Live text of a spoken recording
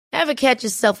Ever catch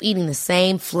yourself eating the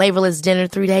same flavorless dinner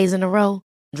 3 days in a row?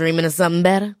 Dreaming of something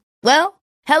better? Well,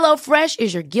 HelloFresh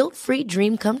is your guilt-free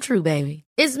dream come true, baby.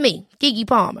 It's me, Keke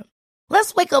Palmer.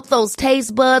 Let's wake up those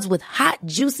taste buds with hot,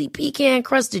 juicy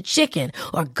pecan-crusted chicken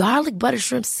or garlic butter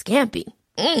shrimp scampi.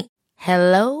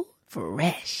 Hello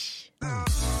Fresh.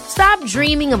 Stop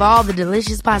dreaming of all the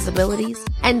delicious possibilities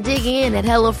and dig in at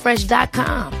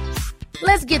HelloFresh.com.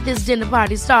 Let's get this dinner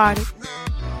party started.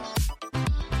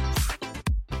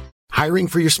 Hiring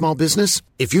for your small business?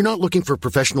 If you're not looking for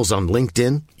professionals on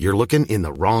LinkedIn, you're looking in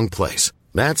the wrong place.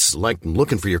 That's like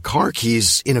looking for your car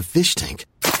keys in a fish tank.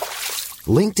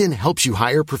 LinkedIn helps you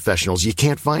hire professionals you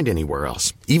can't find anywhere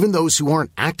else, even those who aren't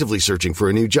actively searching for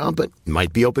a new job but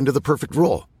might be open to the perfect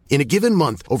role. In a given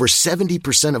month, over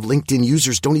 70% of LinkedIn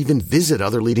users don't even visit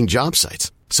other leading job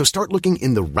sites. So start looking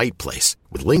in the right place.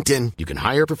 With LinkedIn, you can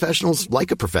hire professionals like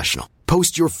a professional.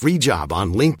 Post your free job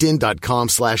on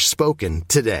linkedin.com/spoken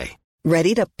today.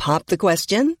 Ready to pop the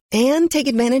question and take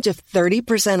advantage of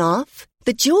 30% off?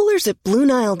 The jewelers at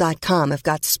BlueNile.com have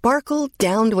got sparkle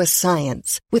down to a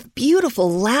science with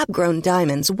beautiful lab-grown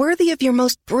diamonds worthy of your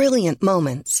most brilliant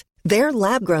moments. Their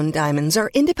lab-grown diamonds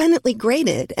are independently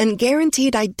graded and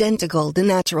guaranteed identical to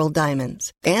natural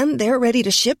diamonds. And they're ready to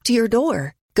ship to your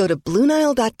door. Go to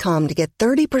BlueNile.com to get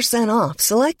 30% off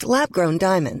select lab-grown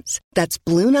diamonds. That's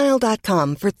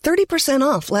BlueNile.com for 30%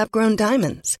 off lab-grown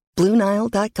diamonds.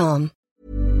 BlueNile.com.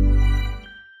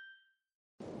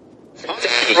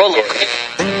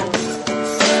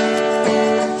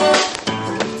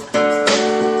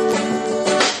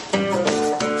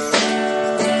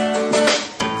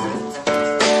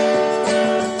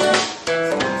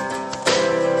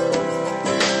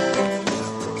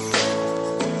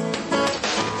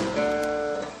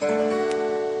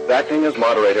 Acting as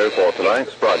moderator for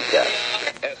tonight's broadcast.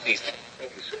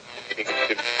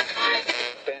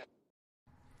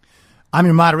 I'm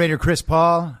your moderator, Chris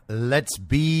Paul. Let's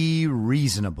be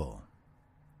reasonable.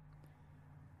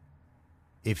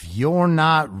 If you're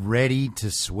not ready to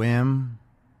swim,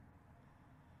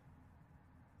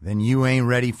 then you ain't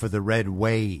ready for the red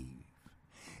wave.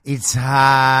 It's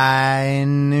high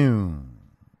noon.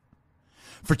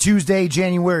 For Tuesday,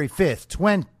 January 5th,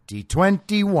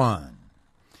 2021.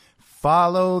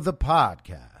 Follow the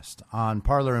podcast on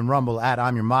Parler and Rumble at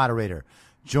I'm Your Moderator.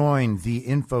 Join the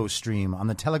info stream on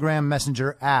the Telegram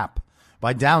Messenger app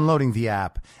by downloading the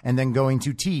app and then going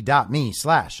to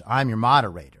t.me/I'm Your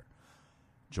Moderator.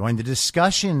 Join the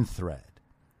discussion thread,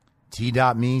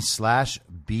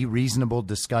 t.me/Be Reasonable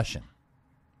Discussion.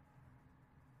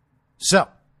 So,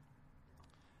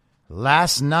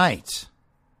 last night,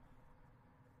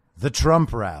 the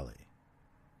Trump rally.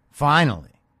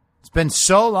 Finally. It's been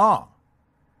so long.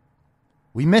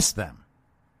 We missed them.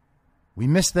 We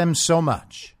missed them so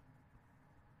much.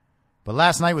 But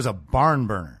last night was a barn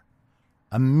burner.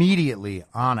 Immediately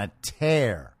on a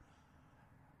tear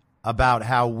about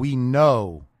how we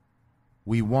know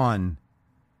we won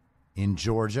in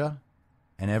Georgia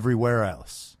and everywhere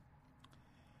else.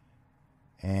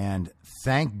 And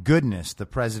thank goodness the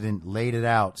president laid it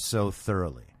out so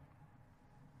thoroughly.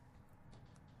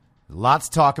 Lots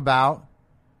to talk about.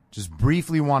 Just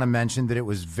briefly want to mention that it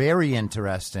was very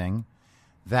interesting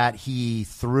that he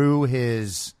threw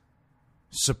his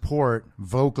support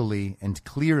vocally and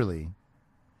clearly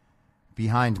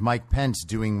behind Mike Pence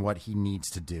doing what he needs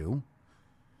to do.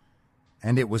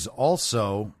 And it was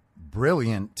also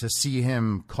brilliant to see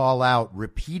him call out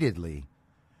repeatedly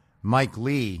Mike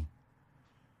Lee,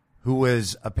 who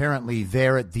was apparently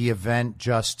there at the event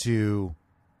just to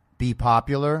be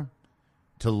popular,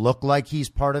 to look like he's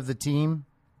part of the team,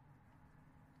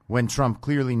 when Trump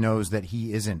clearly knows that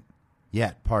he isn't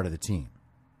yet part of the team.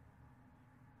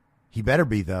 He better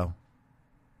be, though,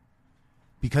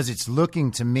 because it's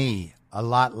looking to me a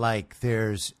lot like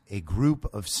there's a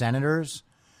group of senators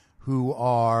who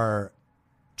are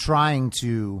trying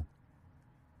to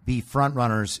be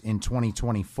frontrunners in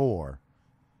 2024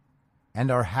 and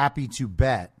are happy to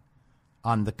bet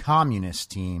on the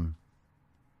communist team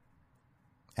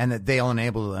and that they'll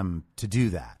enable them to do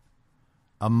that.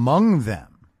 Among them,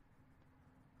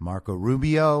 Marco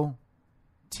Rubio,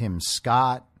 Tim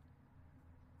Scott,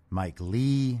 Mike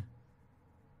Lee.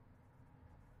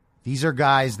 These are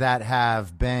guys that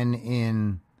have been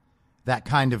in that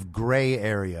kind of gray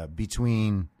area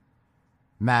between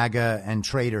MAGA and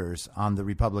traitors on the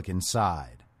Republican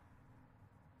side.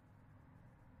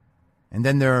 And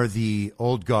then there are the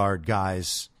old guard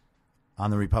guys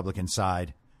on the Republican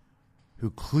side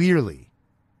who clearly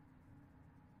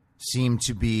seem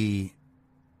to be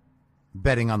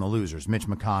betting on the losers. Mitch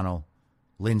McConnell,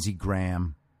 Lindsey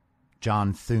Graham,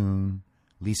 John Thune,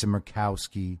 Lisa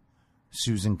Murkowski,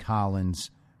 Susan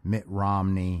Collins, Mitt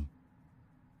Romney.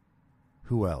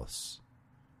 Who else?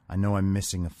 I know I'm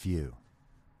missing a few.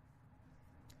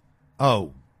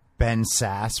 Oh, Ben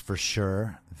Sasse for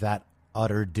sure. That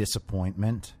utter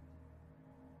disappointment.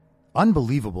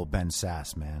 Unbelievable Ben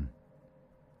Sasse, man.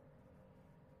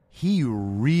 He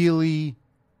really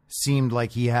seemed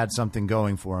like he had something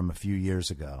going for him a few years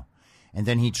ago. And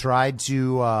then he tried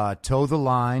to toe the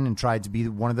line and tried to be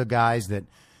one of the guys that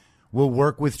will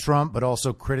work with Trump but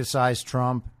also criticize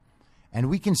Trump. And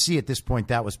we can see at this point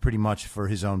that was pretty much for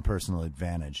his own personal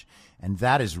advantage. And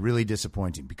that is really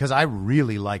disappointing because I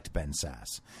really liked Ben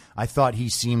Sasse. I thought he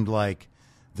seemed like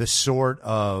the sort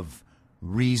of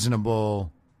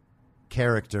reasonable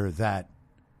character that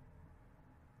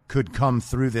could come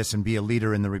through this and be a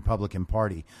leader in the Republican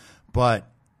Party.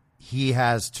 But he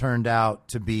has turned out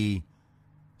to be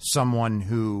someone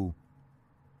who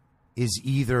is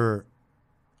either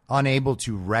unable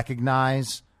to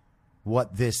recognize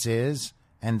what this is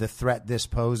and the threat this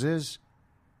poses,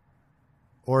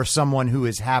 or someone who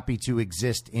is happy to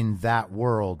exist in that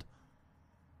world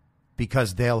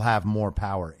because they'll have more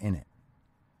power in it.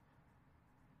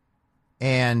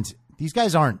 And these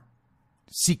guys aren't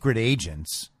secret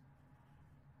agents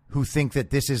who think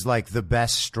that this is like the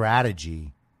best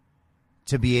strategy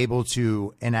to be able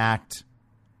to enact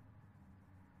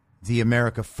the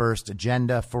America First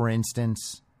agenda, for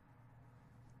instance,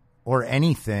 or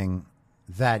anything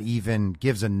that even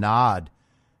gives a nod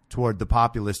toward the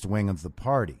populist wing of the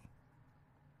party.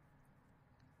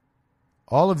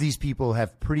 All of these people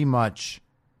have pretty much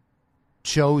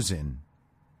chosen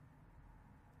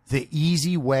the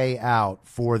easy way out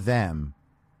for them.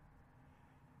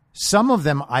 Some of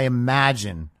them, I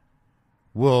imagine,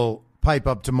 will pipe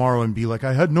up tomorrow and be like,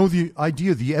 I had no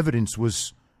idea the evidence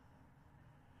was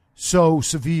so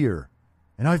severe.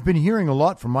 And I've been hearing a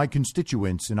lot from my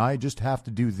constituents, and I just have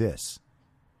to do this.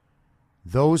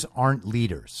 Those aren't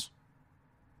leaders.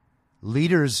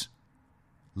 Leaders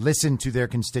listen to their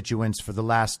constituents for the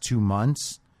last 2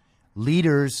 months.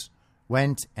 Leaders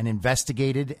went and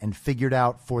investigated and figured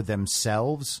out for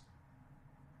themselves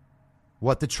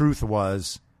what the truth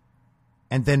was,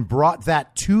 and then brought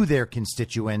that to their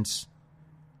constituents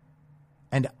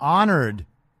and honored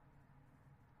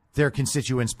their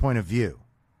constituents' point of view.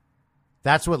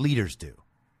 That's what leaders do.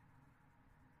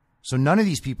 So none of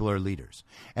these people are leaders.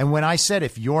 And when I said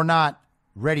if you're not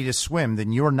ready to swim,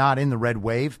 then you're not in the red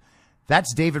wave,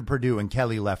 that's David Perdue and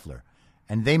Kelly Loeffler.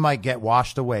 And they might get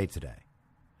washed away today.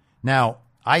 Now,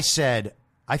 I said,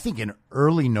 I think in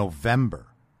early November,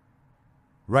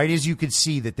 right as you could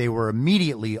see that they were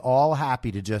immediately all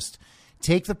happy to just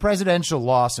take the presidential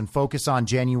loss and focus on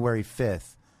January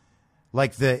 5th,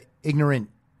 like the ignorant,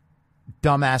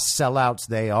 dumbass sellouts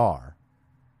they are,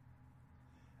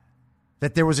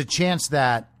 that there was a chance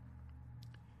that,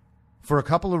 for a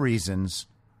couple of reasons,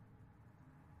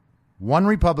 one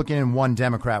Republican and one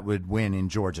Democrat would win in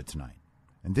Georgia tonight.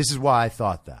 And this is why I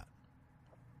thought that.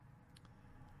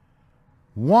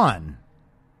 One,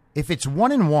 if it's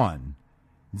 1-1,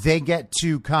 they get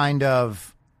to kind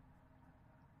of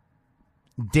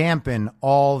dampen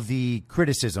all the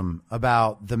criticism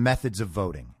about the methods of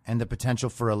voting and the potential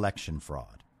for election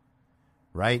fraud,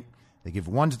 right? They give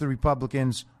one to the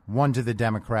Republicans, one to the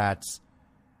Democrats.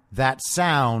 That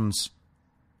sounds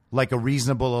like a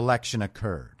reasonable election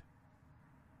occurred.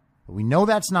 But we know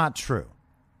that's not true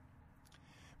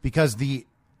because the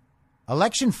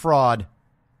election fraud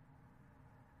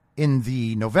in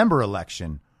the November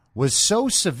election was so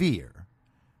severe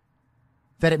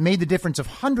that it made the difference of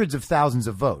hundreds of thousands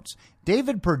of votes.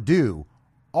 David Perdue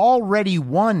already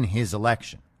won his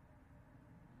election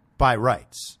by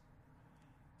rights.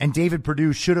 And David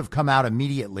Perdue should have come out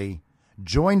immediately,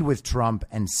 joined with Trump,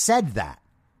 and said that.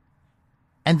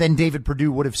 And then David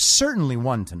Perdue would have certainly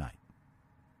won tonight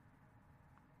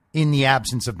in the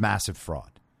absence of massive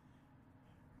fraud.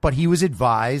 But he was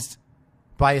advised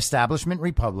by establishment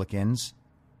Republicans,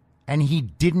 and he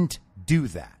didn't do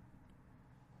that.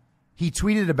 He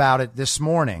tweeted about it this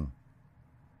morning,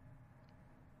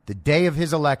 the day of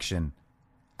his election,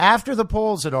 after the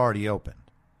polls had already opened.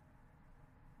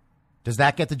 Does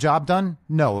that get the job done?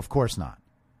 No, of course not.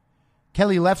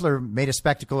 Kelly Loeffler made a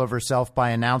spectacle of herself by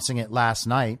announcing it last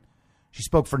night. She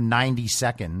spoke for 90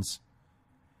 seconds.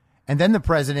 And then the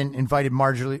president invited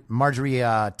Marjorie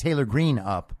Taylor Greene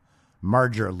up.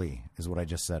 Marjorie is what I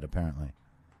just said, apparently.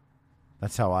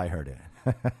 That's how I heard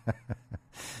it.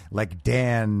 Like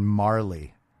Dan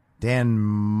Marley. Dan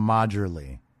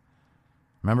Modgerly.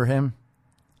 Remember him?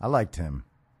 I liked him.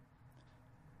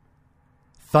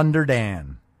 Thunder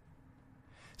Dan.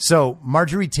 So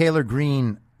Marjorie Taylor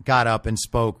Greene got up and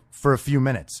spoke for a few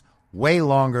minutes, way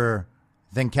longer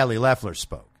than Kelly Loeffler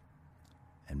spoke.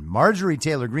 And Marjorie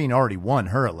Taylor Greene already won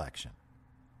her election.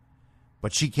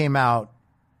 But she came out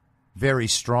very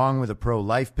strong with a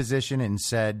pro-life position and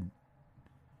said,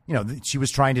 she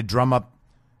was trying to drum up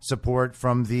support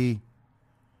from the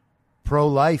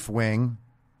pro-life wing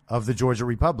of the Georgia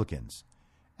Republicans.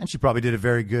 And she probably did a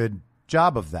very good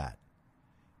job of that.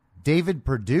 David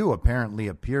Perdue apparently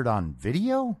appeared on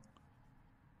video,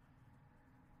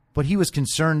 but he was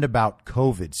concerned about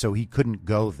COVID, so he couldn't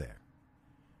go there,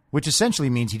 which essentially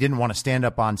means he didn't want to stand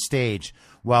up on stage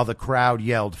while the crowd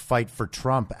yelled "Fight for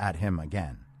Trump" at him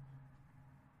again,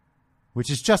 which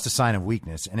is just a sign of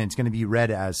weakness, and it's going to be read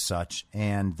as such,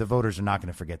 and the voters are not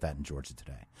going to forget that in Georgia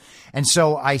today. And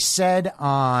so I said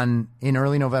in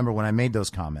early November when I made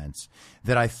those comments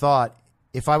that I thought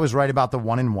if I was right about the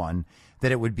 1-1,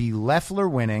 that it would be Loeffler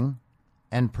winning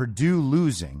and Perdue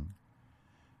losing,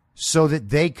 so that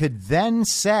they could then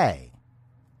say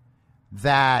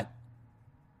that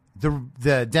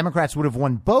the Democrats would have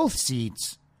won both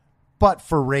seats, but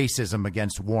for racism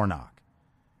against Warnock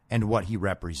and what he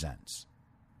represents.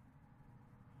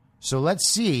 So let's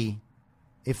see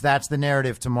if that's the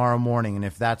narrative tomorrow morning and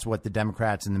if that's what the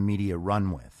Democrats and the media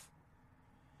run with.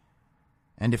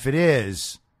 And if it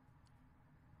is,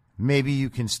 maybe you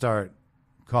can start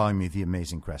calling me the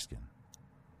Amazing Kreskin.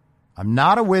 I'm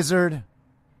not a wizard,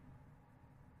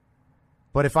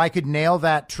 but if I could nail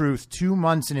that truth 2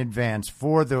 months in advance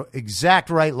for the exact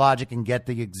right logic and get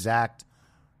the exact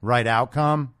right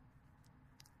outcome,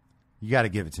 you got to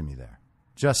give it to me there.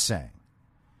 Just saying.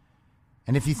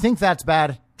 And if you think that's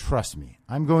bad, trust me,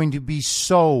 I'm going to be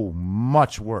so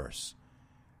much worse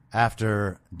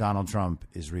after Donald Trump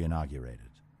is reinaugurated.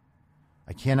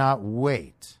 I cannot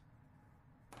wait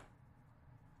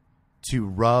to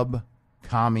rub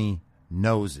commie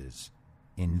noses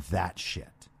in that shit.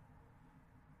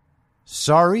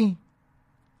 Sorry,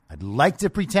 I'd like to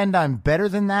pretend I'm better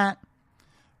than that,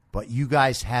 but you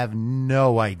guys have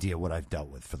no idea what I've dealt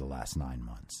with for the last 9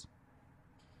 months.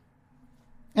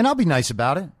 And I'll be nice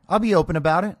about it. I'll be open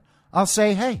about it. I'll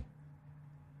say, hey,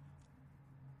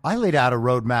 I laid out a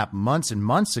roadmap months and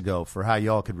months ago for how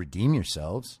y'all could redeem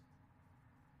yourselves.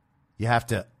 You have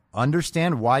to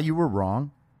understand why you were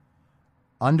wrong,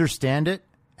 understand it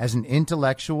as an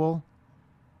intellectual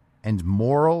and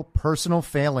moral personal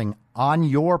failing on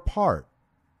your part,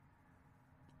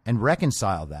 and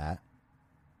reconcile that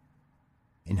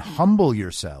and humble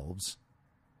yourselves,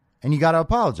 and you got to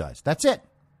apologize. That's it.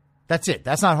 That's it.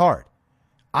 That's not hard.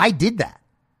 I did that.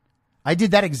 I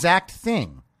did that exact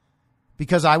thing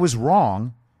because I was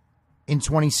wrong in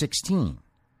 2016.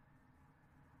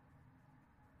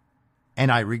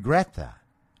 And I regret that.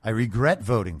 I regret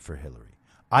voting for Hillary.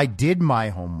 I did my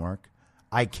homework.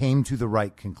 I came to the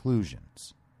right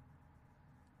conclusions.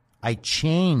 I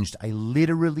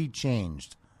literally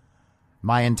changed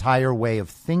my entire way of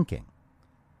thinking.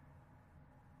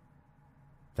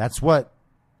 That's what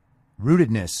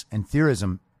rootedness and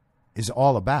theorism is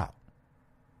all about.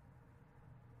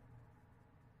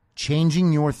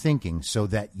 Changing your thinking so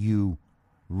that you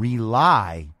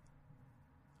rely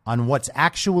on what's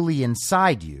actually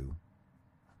inside you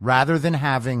rather than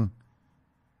having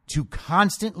to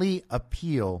constantly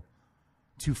appeal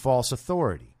to false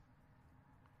authority.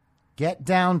 Get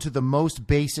down to the most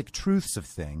basic truths of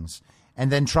things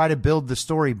and then try to build the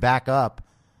story back up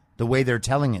the way they're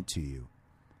telling it to you.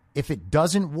 If it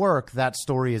doesn't work, that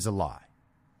story is a lie.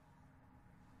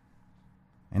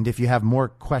 And if you have more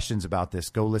questions about this,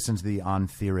 go listen to the On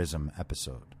Theorism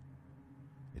episode.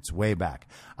 It's way back.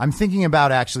 I'm thinking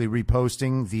about actually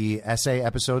reposting the essay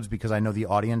episodes because I know the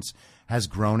audience has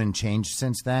grown and changed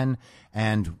since then.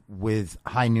 And with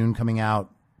High Noon coming out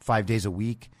 5 days a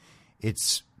week,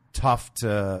 it's tough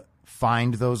to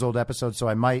find those old episodes. So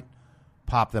I might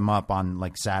pop them up on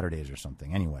like Saturdays or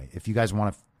something. Anyway, if you guys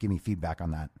want to give me feedback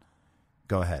on that,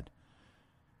 go ahead.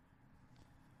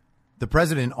 The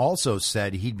president also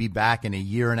said he'd be back in a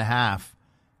year and a half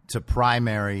to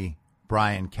primary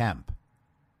Brian Kemp,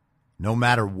 no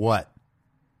matter what,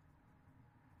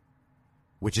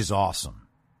 which is awesome.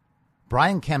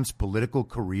 Brian Kemp's political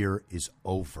career is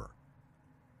over.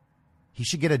 He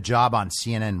should get a job on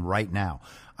CNN right now.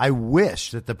 I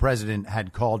wish that the president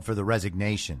had called for the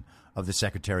resignation of the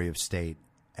Secretary of State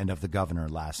and of the governor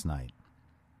last night.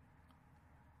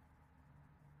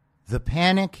 The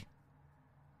panic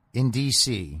in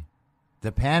D.C.,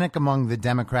 the panic among the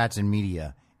Democrats and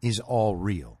media is all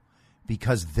real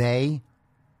because they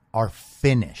are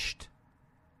finished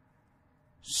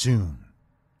soon.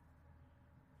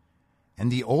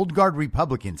 And the old guard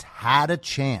Republicans had a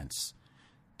chance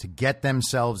to get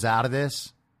themselves out of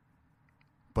this,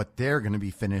 but they're going to be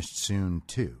finished soon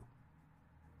too.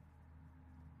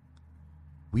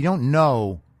 We don't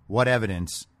know what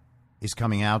evidence is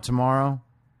coming out tomorrow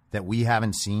that we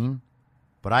haven't seen,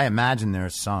 but I imagine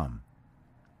there's some.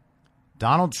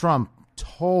 Donald Trump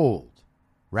told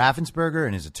Raffensperger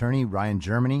and his attorney, Ryan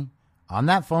Germany, on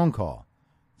that phone call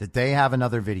that they have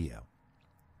another video.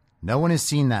 No one has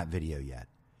seen that video yet.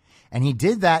 And he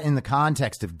did that in the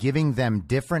context of giving them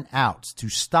different outs to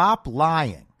stop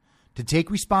lying, to take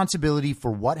responsibility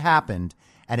for what happened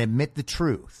and admit the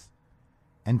truth.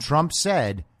 And Trump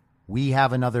said, we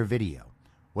have another video.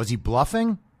 Was he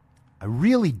bluffing? I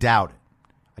really doubt it.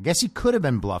 I guess he could have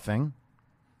been bluffing,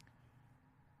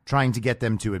 trying to get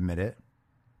them to admit it.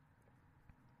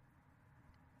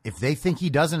 If they think he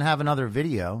doesn't have another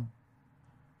video,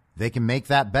 they can make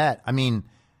that bet. I mean,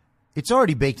 it's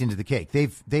already baked into the cake.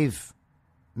 They've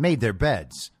made their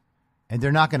beds, and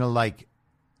they're not going to like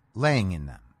laying in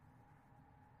them.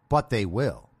 But they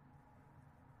will.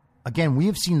 Again, we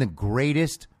have seen the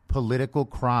greatest political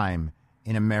crime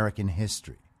in American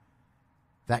history.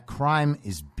 That crime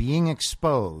is being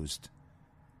exposed.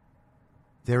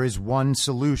 There is one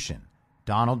solution.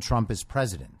 Donald Trump is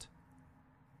president.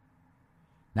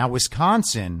 Now,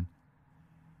 Wisconsin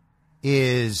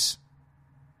is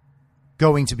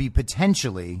going to be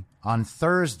potentially on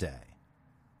Thursday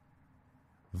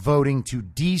voting to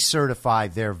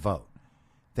decertify their vote.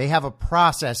 They have a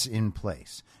process in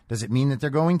place. Does it mean that they're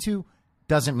going to?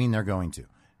 Doesn't mean they're going to.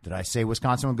 Did I say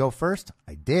Wisconsin would go first?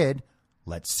 I did.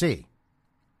 Let's see.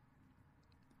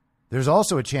 There's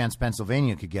also a chance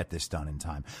Pennsylvania could get this done in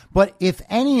time. But if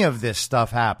any of this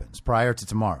stuff happens prior to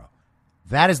tomorrow,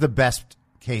 that is the best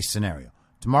case scenario.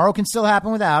 Tomorrow can still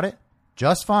happen without it,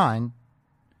 just fine.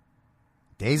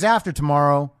 Days after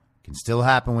tomorrow can still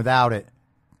happen without it,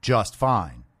 just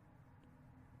fine.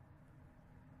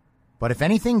 But if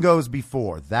anything goes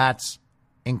before, that's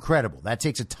incredible. That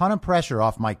takes a ton of pressure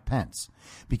off Mike Pence,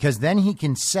 because then he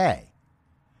can say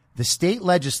the state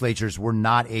legislatures were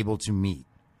not able to meet.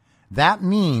 That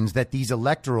means that these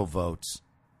electoral votes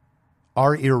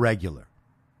are irregular.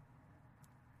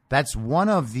 That's one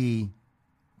of the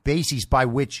bases by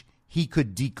which he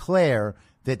could declare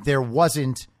that there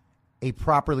wasn't a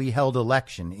properly held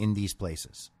election in these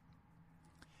places.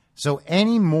 So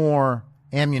any more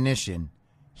ammunition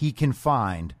he can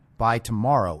find by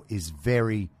tomorrow is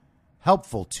very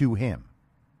helpful to him.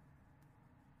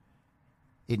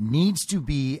 It needs to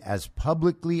be as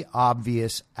publicly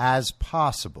obvious as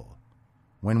possible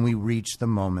when we reach the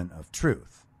moment of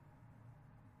truth.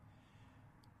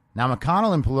 Now,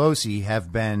 McConnell and Pelosi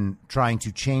have been trying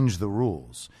to change the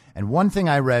rules. And one thing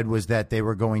I read was that they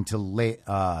were going to limit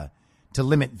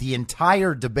the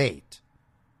entire debate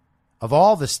of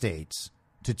all the states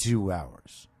to 2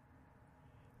 hours.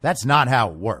 That's not how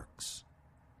it works.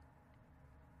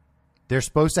 They're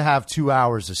supposed to have 2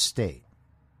 hours a state.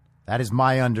 That is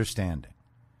my understanding.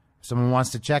 If someone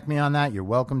wants to check me on that, you're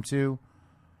welcome to.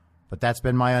 But that's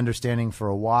been my understanding for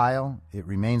a while. It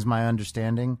remains my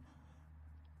understanding.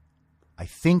 I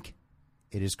think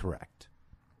it is correct.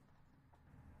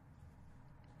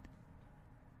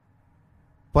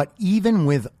 But even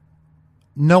with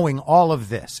knowing all of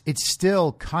this, it's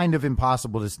still kind of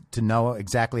impossible to know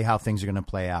exactly how things are going to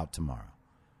play out tomorrow.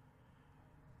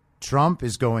 Trump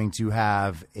is going to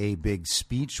have a big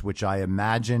speech, which I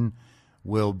imagine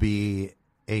will be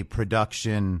a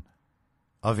production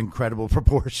of incredible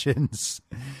proportions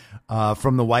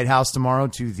from the White House tomorrow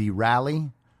to the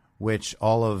rally, which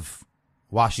all of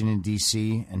Washington,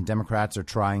 D.C. and Democrats are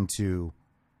trying to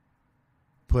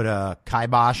put a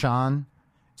kibosh on.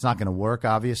 It's not going to work,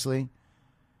 obviously.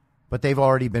 But they've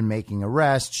already been making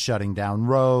arrests, shutting down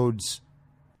roads,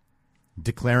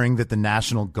 declaring that the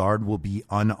National Guard will be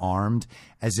unarmed,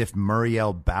 as if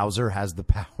Muriel Bowser has the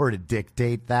power to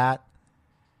dictate that.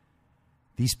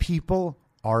 These people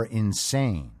are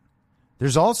insane.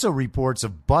 There's also reports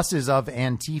of buses of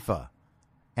Antifa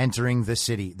entering the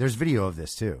city. There's video of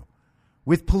this, too,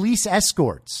 with police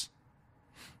escorts.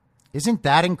 Isn't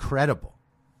that incredible?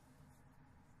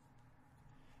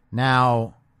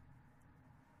 Now,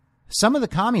 some of the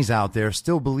commies out there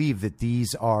still believe that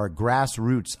these are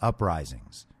grassroots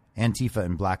uprisings, Antifa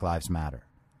and Black Lives Matter,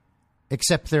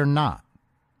 except they're not.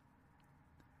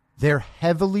 They're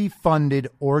heavily funded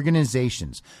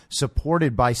organizations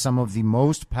supported by some of the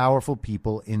most powerful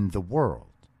people in the world.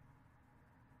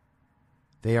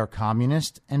 They are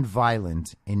communist and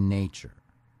violent in nature.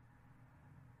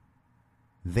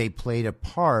 They played a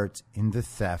part in the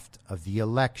theft of the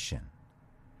election.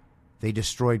 They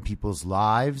destroyed people's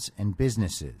lives and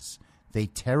businesses. They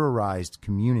terrorized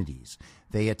communities.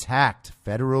 They attacked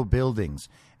federal buildings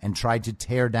and tried to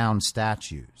tear down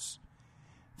statues.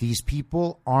 These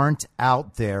people aren't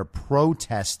out there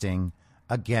protesting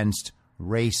against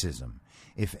racism.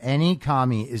 If any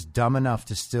commie is dumb enough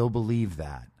to still believe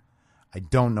that, I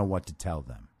don't know what to tell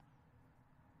them.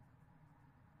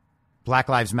 Black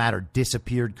Lives Matter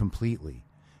disappeared completely.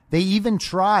 They even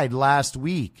tried last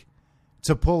week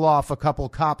to pull off a couple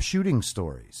cop shooting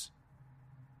stories,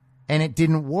 and it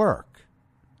didn't work.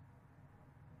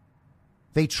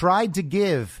 They tried to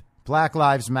give Black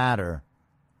Lives Matter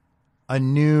a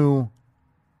new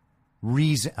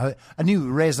reason, a new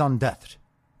raison d'etre,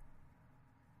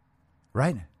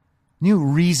 right? New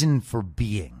reason for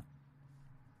being.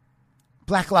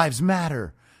 Black Lives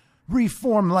Matter,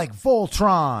 reform like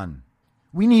Voltron.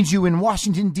 We need you in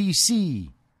Washington,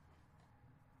 D.C.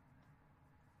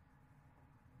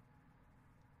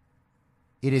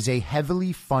 It is a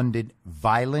heavily funded,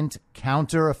 violent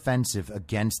counteroffensive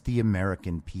against the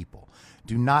American people.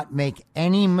 Do not make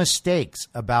any mistakes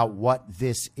about what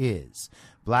this is.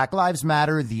 Black Lives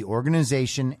Matter, the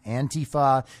organization,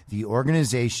 Antifa, the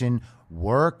organization,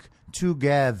 work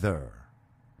together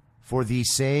for the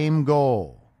same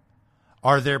goal.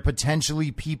 Are there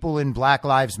potentially people in Black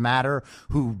Lives Matter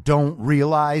who don't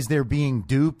realize they're being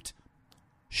duped?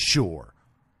 Sure.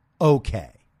 Okay.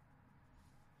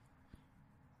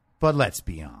 But let's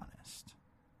be honest.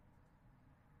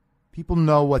 People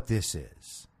know what this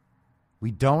is. We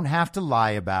don't have to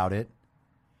lie about it.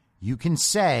 You can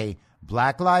say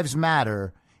Black Lives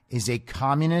Matter is a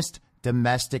communist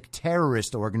domestic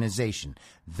terrorist organization.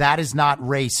 That is not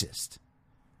racist.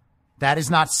 That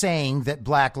is not saying that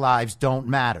black lives don't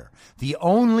matter. The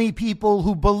only people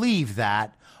who believe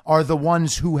that are the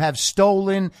ones who have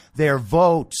stolen their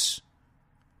votes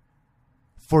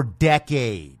for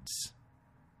decades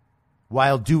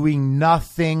while doing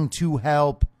nothing to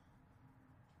help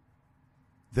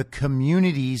the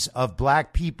communities of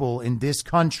black people in this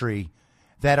country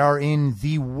that are in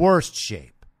the worst shape.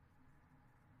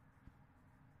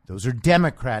 Those are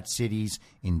Democrat cities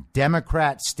in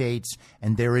Democrat states,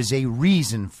 and there is a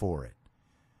reason for it.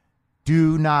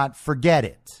 Do not forget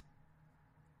it.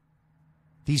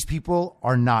 These people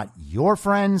are not your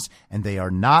friends, and they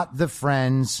are not the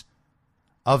friends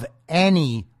of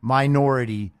any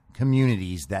minority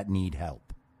communities that need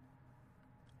help.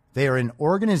 They are an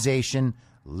organization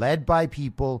led by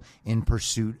people in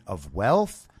pursuit of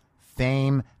wealth,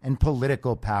 fame, and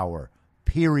political power.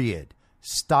 Period.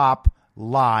 Stop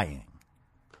lying.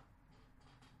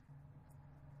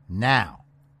 Now,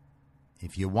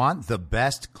 if you want the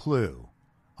best clue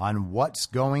on what's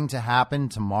going to happen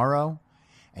tomorrow,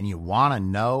 and you want to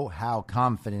know how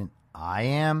confident I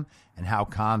am and how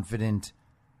confident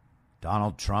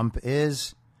Donald Trump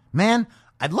is, man,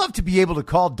 I'd love to be able to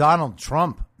call Donald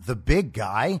Trump the big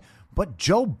guy, but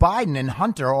Joe Biden and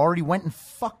Hunter already went and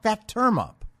fucked that term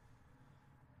up.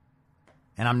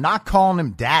 And I'm not calling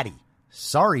him daddy.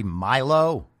 Sorry,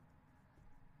 Milo.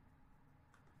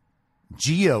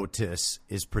 GEOTUS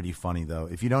is pretty funny, though.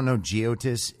 If you don't know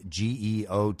GEOTUS,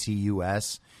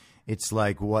 GEOTUS, it's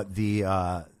like what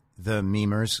the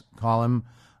memers call him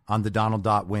on the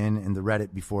Donald.win and the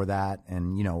Reddit before that,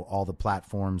 and you know all the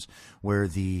platforms where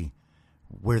the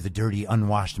dirty,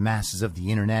 unwashed masses of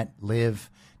the internet live,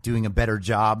 doing a better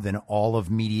job than all of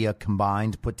media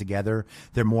combined put together.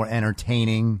 They're more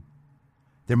entertaining.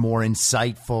 They're more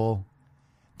insightful.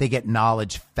 They get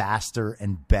knowledge faster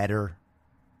and better.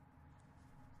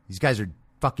 These guys are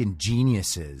fucking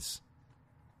geniuses.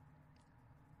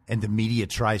 And the media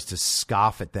tries to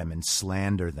scoff at them and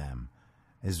slander them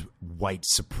as white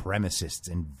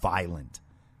supremacists and violent.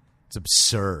 It's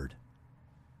absurd.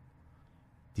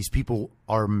 These people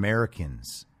are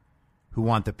Americans who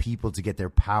want the people to get their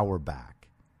power back.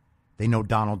 They know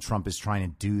Donald Trump is trying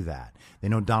to do that. They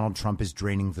know Donald Trump is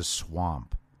draining the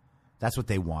swamp. That's what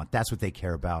they want. That's what they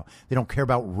care about. They don't care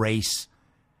about race.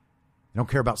 They don't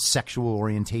care about sexual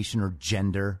orientation or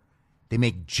gender. They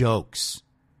make jokes,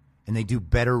 and they do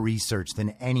better research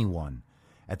than anyone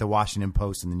at the Washington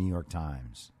Post and the New York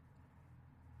Times.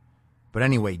 But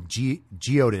anyway,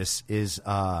 GEOTUS is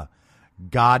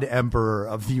God Emperor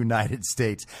of the United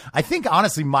States. I think,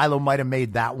 honestly, Milo might have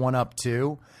made that one up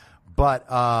too, but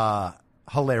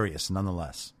hilarious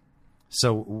nonetheless.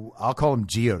 So I'll call him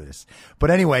GEOTUS.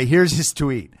 But anyway, here's his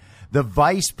tweet. The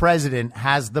vice president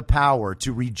has the power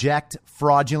to reject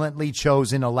fraudulently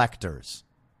chosen electors.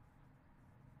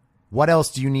 What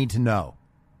else do you need to know?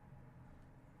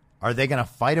 Are they going to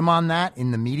fight him on that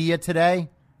in the media today?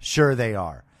 Sure they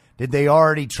are. Did they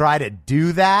already try to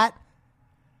do that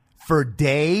for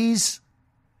days?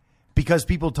 because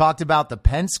people talked about the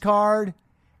Pence card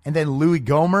and then Louis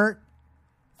Gohmert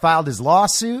filed his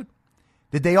lawsuit?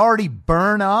 Did they already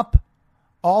burn up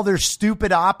all their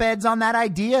stupid op-eds on that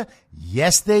idea?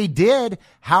 Yes, they did.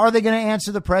 How are they going to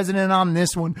answer the president on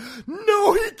this one?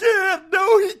 No, he can't.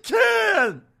 No, he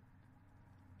can't.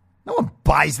 No one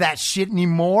buys that shit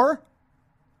anymore.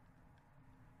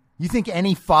 You think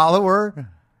any follower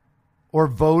or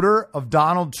voter of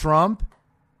Donald Trump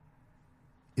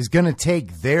is going to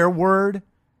take their word,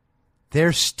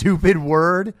 their stupid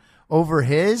word, over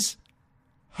his?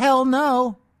 Hell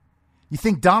no. You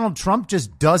think Donald Trump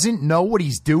just doesn't know what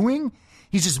he's doing?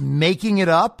 He's just making it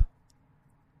up?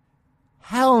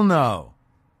 Hell no.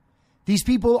 These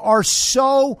people are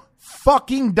so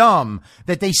fucking dumb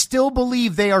that they still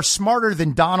believe they are smarter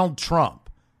than Donald Trump.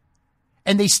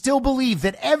 And they still believe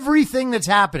that everything that's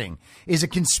happening is a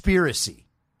conspiracy.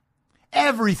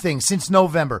 Everything since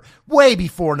November, way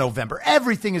before November,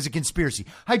 everything is a conspiracy.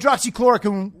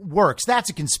 Hydroxychloroquine works. That's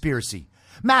a conspiracy.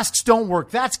 Masks don't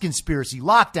work. That's conspiracy.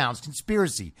 Lockdowns,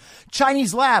 conspiracy.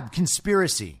 Chinese lab,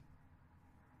 conspiracy.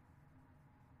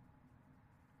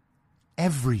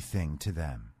 Everything to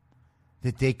them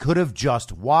that they could have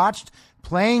just watched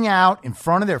playing out in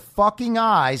front of their fucking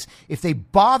eyes if they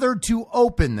bothered to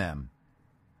open them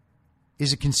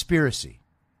is a conspiracy.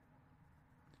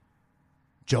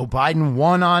 Joe Biden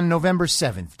won on November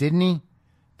 7th, didn't he?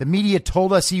 The media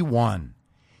told us he won.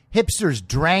 Hipsters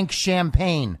drank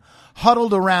champagne,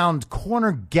 huddled around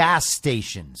corner gas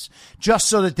stations just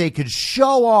so that they could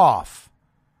show off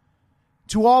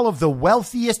to all of the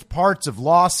wealthiest parts of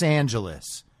Los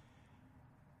Angeles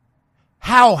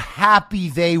how happy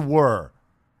they were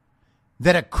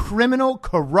that a criminal,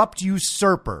 corrupt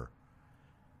usurper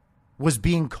was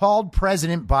being called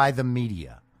president by the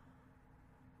media.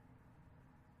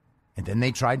 And then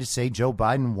they tried to say Joe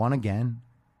Biden won again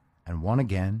and won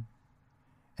again.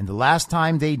 And the last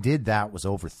time they did that was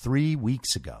over 3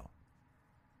 weeks ago.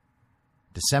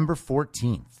 December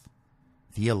 14th,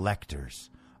 the electors.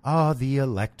 The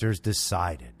electors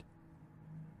decided.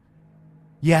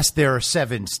 Yes, there are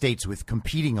 7 states with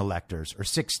competing electors, or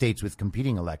 6 states with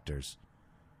competing electors.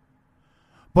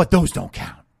 But those don't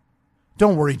count.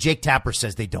 Don't worry, Jake Tapper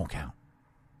says they don't count.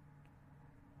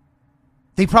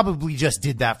 They probably just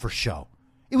did that for show.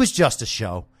 It was just a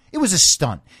show. It was a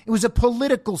stunt. It was a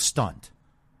political stunt.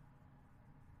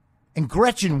 And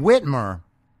Gretchen Whitmer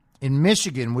in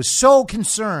Michigan was so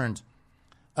concerned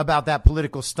about that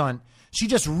political stunt. She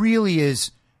just really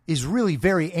is really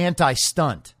very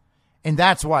anti-stunt. And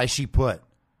that's why she put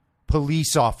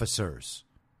police officers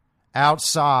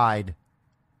outside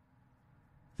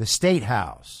the state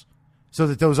house so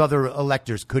that those other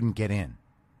electors couldn't get in.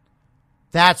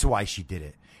 That's why she did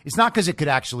it. It's not because it could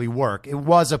actually work. It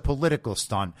was a political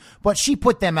stunt, but she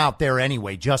put them out there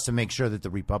anyway just to make sure that the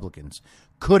Republicans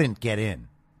couldn't get in.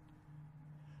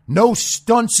 No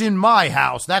stunts in my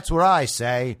house. That's what I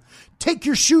say. Take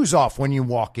your shoes off when you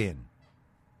walk in.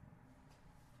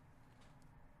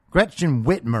 Gretchen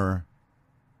Whitmer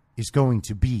is going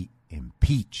to be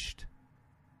impeached.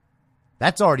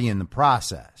 That's already in the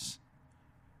process.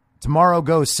 Tomorrow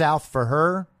goes south for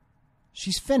her.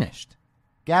 She's finished.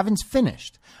 Gavin's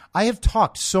finished. I have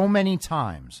talked so many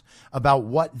times about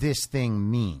what this thing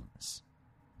means.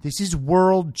 This is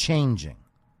world changing.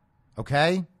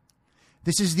 Okay?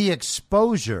 This is the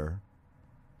exposure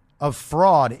of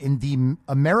fraud in the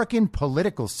American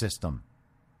political system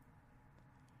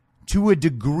to a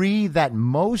degree that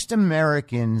most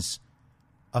Americans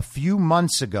a few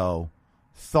months ago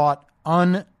thought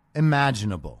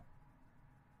unimaginable.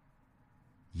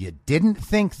 You didn't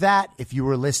think that if you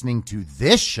were listening to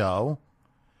this show,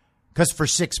 because for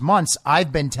 6 months,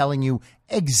 I've been telling you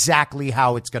exactly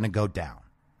how it's going to go down.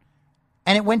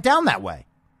 And it went down that way.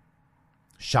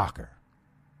 Shocker.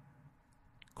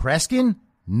 Kreskin?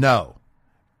 No.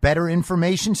 Better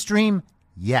information stream?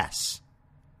 Yes.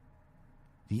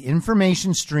 The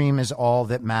information stream is all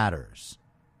that matters.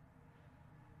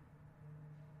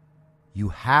 You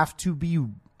have to be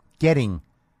getting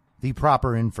the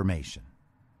proper information.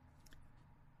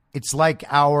 It's like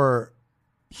our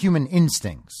human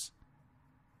instincts,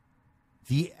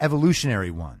 the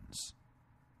evolutionary ones,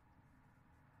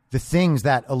 the things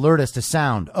that alert us to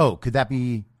sound. Oh, could that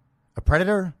be a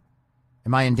predator?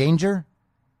 Am I in danger?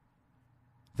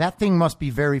 That thing must be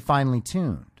very finely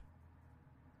tuned.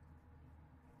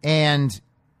 And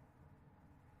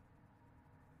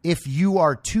if you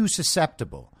are too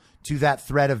susceptible to that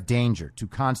threat of danger, to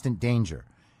constant danger,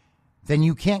 then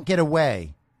you can't get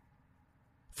away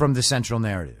from the central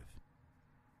narrative.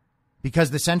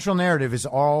 Because the central narrative is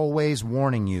always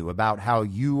warning you about how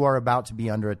you are about to be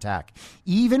under attack,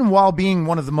 even while being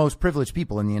one of the most privileged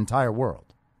people in the entire world.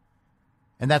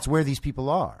 And that's where these people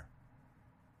are.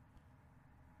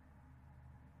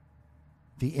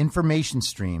 The information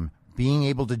stream, being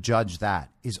able to judge that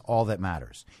is all that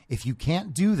matters. If you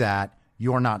can't do that,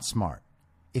 you're not smart.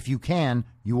 If you can,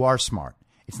 you are smart.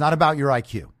 It's not about your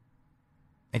IQ.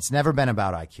 It's never been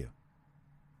about IQ.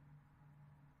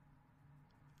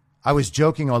 I was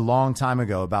joking a long time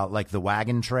ago about like the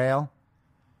wagon trail.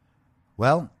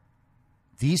 Well,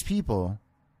 these people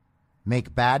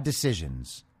make bad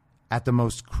decisions at the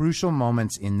most crucial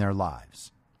moments in their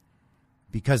lives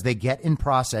because they get and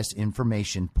process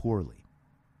information poorly.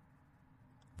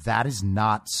 That is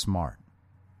not smart.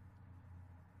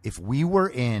 If we were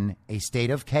in a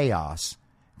state of chaos,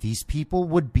 these people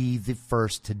would be the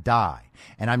first to die.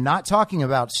 And I'm not talking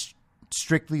about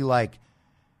strictly like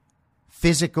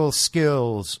physical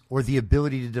skills or the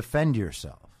ability to defend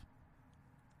yourself.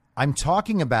 I'm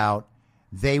talking about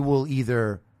they will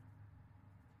either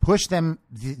push them,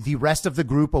 the rest of the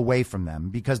group away from them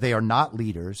because they are not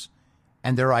leaders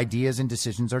and their ideas and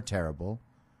decisions are terrible,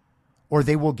 or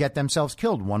they will get themselves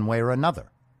killed one way or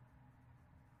another.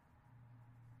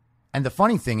 And the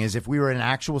funny thing is, if we were in an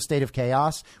actual state of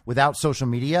chaos without social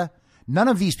media, none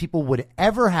of these people would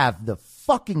ever have the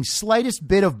fucking slightest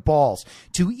bit of balls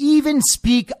to even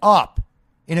speak up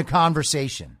in a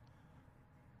conversation.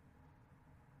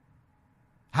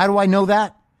 How do I know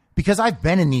that? Because I've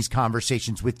been in these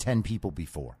conversations with 10 people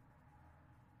before,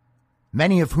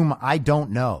 many of whom I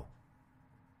don't know.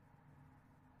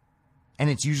 And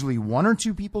it's usually one or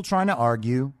two people trying to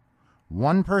argue,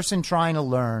 one person trying to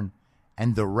learn,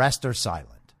 and the rest are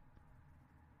silent.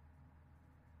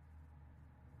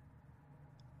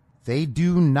 They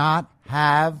do not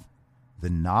have the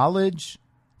knowledge,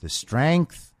 the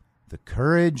strength, the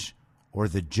courage, or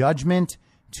the judgment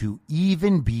to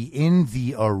even be in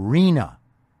the arena.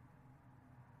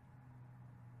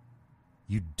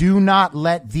 You do not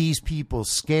let these people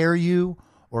scare you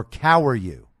or cower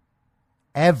you.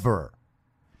 Ever.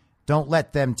 Don't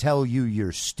let them tell you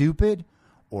you're stupid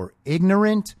or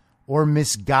ignorant or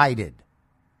misguided.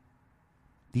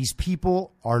 These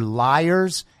people are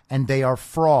liars and they are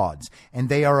frauds, and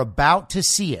they are about to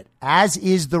see it, as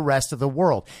is the rest of the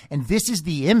world. And this is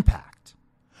the impact.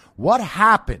 What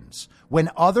happens when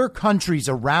other countries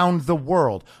around the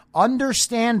world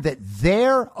understand that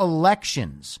their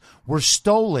elections were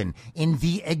stolen in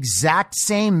the exact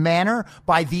same manner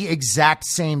by the exact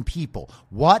same people?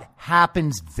 What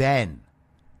happens then?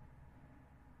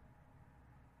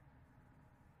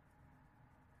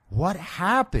 What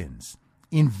happens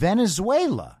in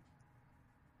Venezuela?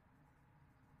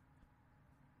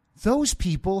 Those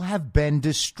people have been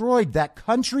destroyed. That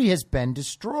country has been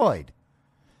destroyed.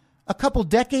 A couple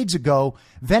decades ago,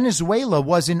 Venezuela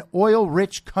was an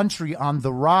oil-rich country on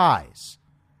the rise.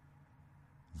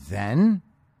 Then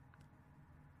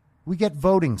we get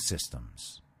voting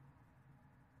systems.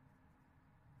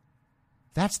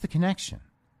 That's the connection.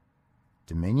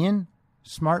 Dominion,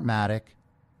 Smartmatic,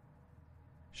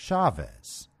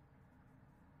 Chavez.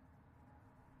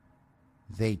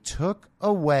 They took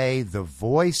away the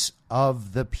voice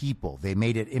of the people. They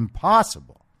made it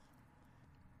impossible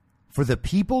for the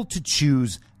people to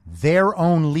choose their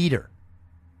own leader,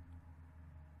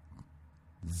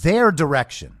 their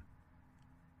direction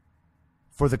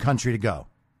for the country to go.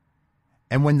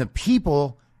 And when the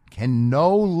people can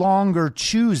no longer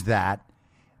choose that,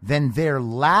 then their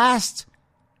last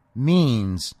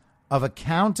means of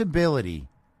accountability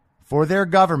for their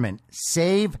government,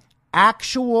 save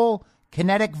actual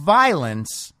kinetic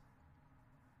violence,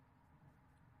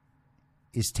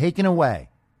 is taken away.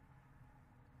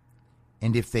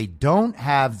 And if they don't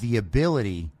have the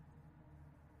ability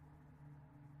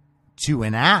to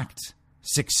enact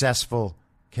successful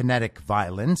kinetic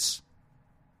violence,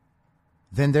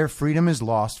 then their freedom is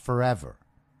lost forever.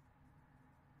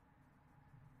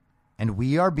 And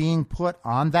we are being put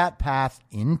on that path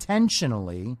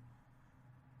intentionally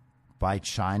by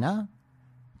China,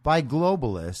 by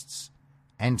globalists,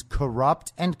 and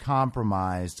corrupt and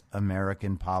compromised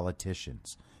American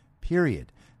politicians.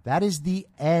 Period. That is the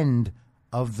end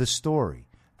of the story.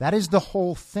 That is the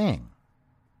whole thing.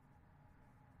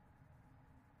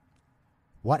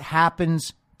 What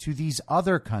happens to these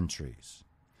other countries?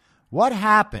 What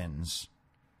happens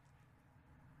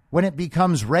when it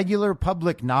becomes regular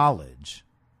public knowledge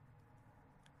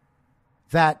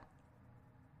that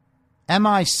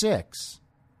MI6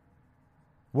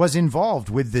 was involved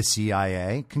with the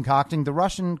CIA concocting the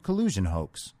Russian collusion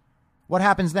hoax What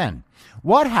happens then?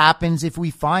 What happens if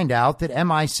we find out that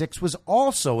MI6 was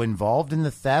also involved in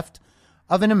the theft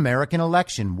of an American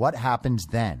election? What happens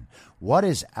then? What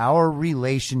is our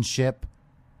relationship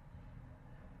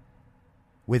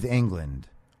with England?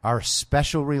 Our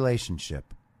special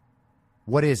relationship?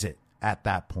 What is it at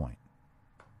that point?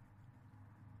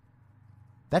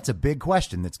 That's a big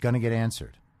question that's going to get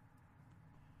answered.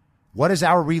 What is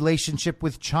our relationship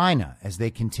with China as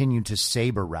they continue to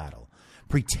saber rattle,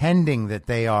 pretending that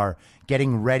they are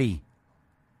getting ready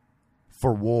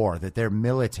for war, that their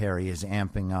military is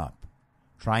amping up,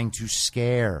 trying to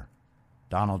scare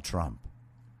Donald Trump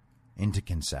into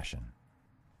concession?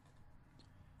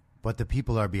 But the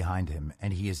people are behind him,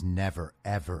 and he is never,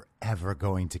 ever, ever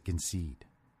going to concede.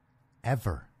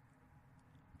 Ever.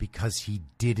 Because he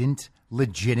didn't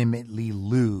legitimately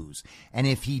lose. And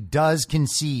if he does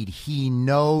concede, he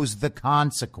knows the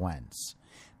consequence.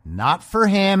 Not for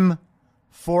him,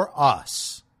 for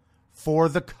us, for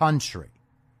the country.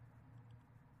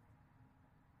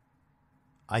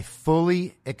 I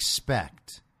fully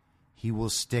expect he will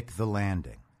stick the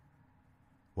landing.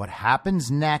 What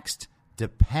happens next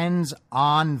depends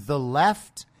on the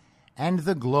left and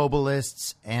the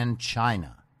globalists and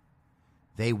China.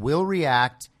 They will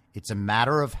react. It's a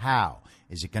matter of how.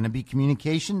 Is it going to be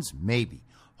communications? Maybe.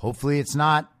 Hopefully it's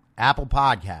not Apple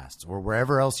Podcasts or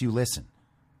wherever else you listen.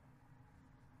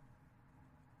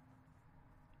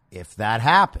 If that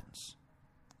happens,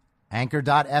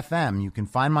 Anchor.fm, you can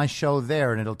find my show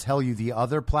there and it'll tell you the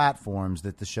other platforms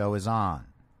that the show is on.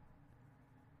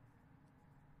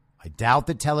 I doubt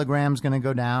that Telegram's going to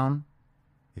go down.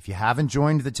 If you haven't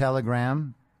joined the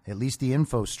Telegram, at least the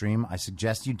info stream, I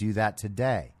suggest you do that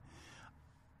today.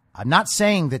 I'm not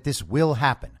saying that this will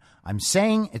happen. I'm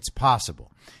saying it's possible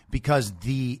because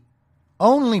the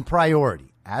only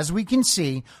priority, as we can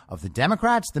see, of the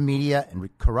Democrats, the media, and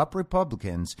corrupt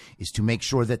Republicans is to make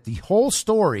sure that the whole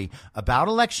story about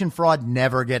election fraud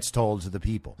never gets told to the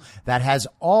people. That has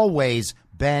always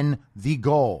been the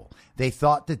goal. They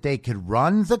thought that they could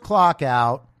run the clock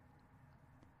out,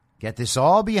 get this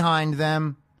all behind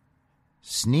them,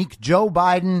 sneak Joe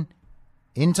Biden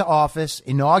into office,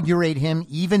 inaugurate him,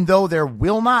 even though there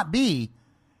will not be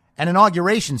an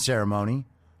inauguration ceremony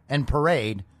and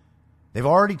parade. They've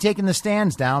already taken the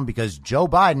stands down because Joe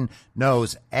Biden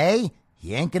knows, A,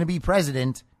 he ain't going to be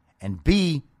president, and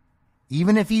B,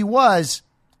 even if he was,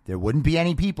 there wouldn't be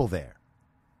any people there.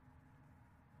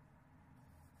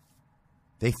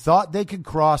 They thought they could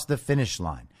cross the finish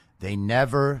line. They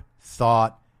never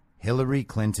thought Hillary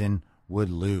Clinton would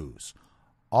lose.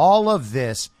 All of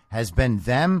this has been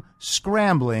them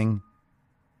scrambling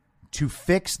to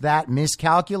fix that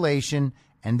miscalculation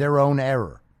and their own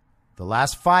error. The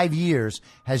last 5 years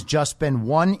has just been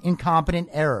one incompetent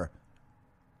error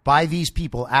by these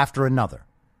people after another.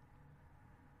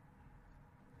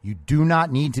 You do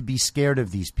not need to be scared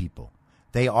of these people.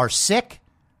 They are sick.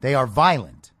 They are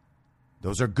violent.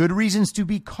 Those are good reasons to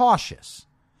be cautious.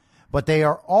 But they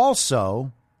are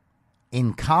also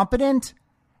incompetent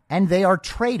and they are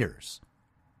traitors.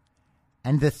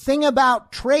 And the thing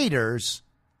about traitors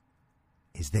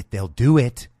is that they'll do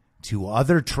it to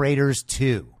other traitors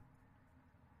too.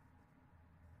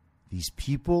 These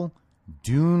people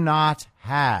do not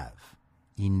have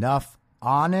enough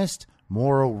honest,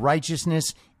 moral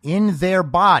righteousness in their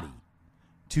body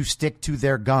to stick to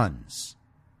their guns.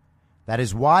 That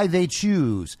is why they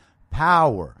choose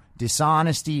power,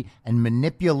 dishonesty, and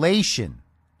manipulation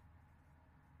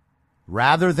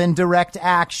rather than direct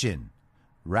action,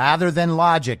 rather than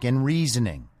logic and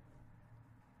reasoning.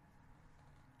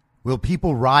 Will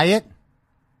people riot?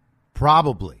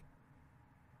 Probably.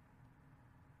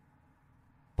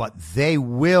 But they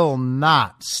will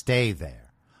not stay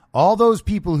there. All those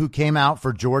people who came out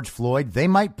for George Floyd, they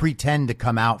might pretend to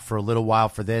come out for a little while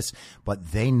for this,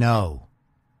 but they know.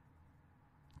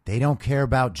 They don't care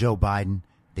about Joe Biden.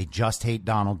 They just hate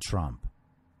Donald Trump.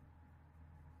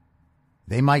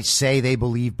 They might say they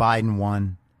believe Biden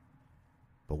won,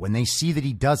 but when they see that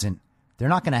he doesn't, they're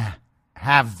not going to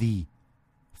have the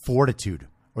fortitude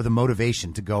or the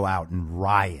motivation to go out and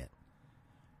riot.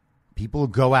 People will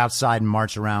go outside and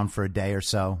march around for a day or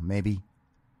so, maybe. I'm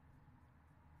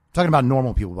talking about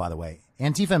normal people, by the way.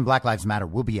 Antifa and Black Lives Matter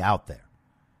will be out there,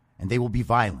 and they will be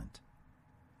violent,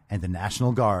 and the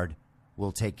National Guard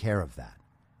will take care of that.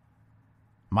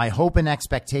 My hope and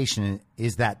expectation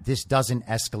is that this doesn't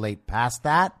escalate past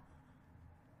that.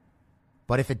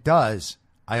 But if it does,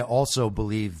 I also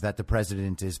believe that the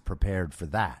president is prepared for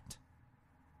that.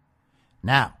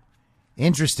 Now,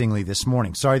 interestingly, this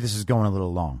morning, sorry this is going a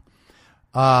little long,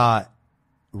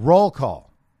 Roll Call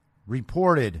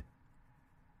reported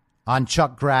on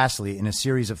Chuck Grassley in a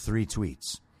series of 3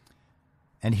 tweets.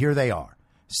 And here they are.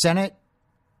 Senator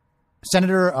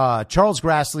Charles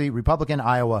Grassley, Republican,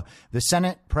 Iowa, the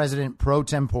Senate President pro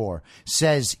tempore,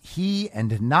 says he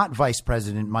and not Vice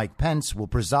President Mike Pence will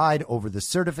preside over the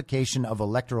certification of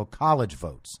Electoral College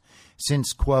votes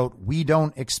since, quote, we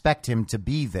don't expect him to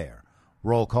be there,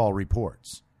 roll call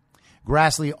reports.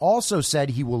 Grassley also said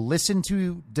he will listen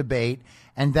to debate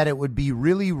and that it would be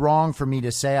really wrong for me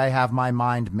to say I have my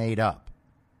mind made up.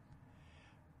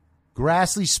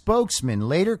 Grassley's spokesman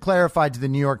later clarified to the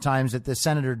New York Times that the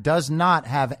senator does not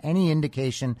have any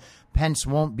indication Pence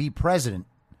won't be president,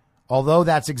 although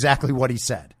that's exactly what he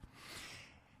said.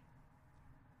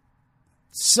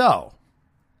 So,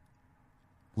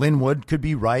 Lin Wood could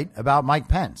be right about Mike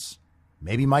Pence.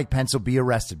 Maybe Mike Pence will be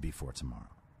arrested before tomorrow.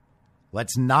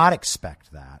 Let's not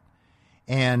expect that.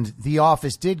 And the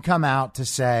office did come out to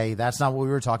say that's not what we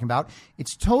were talking about.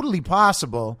 It's totally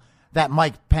possible that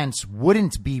Mike Pence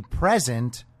wouldn't be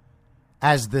present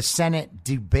as the Senate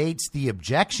debates the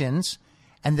objections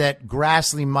and that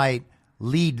Grassley might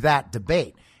lead that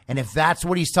debate. And if that's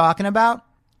what he's talking about,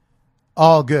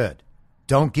 all good.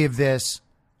 Don't give this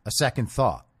a second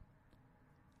thought.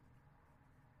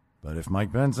 But if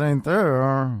Mike Pence ain't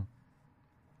there,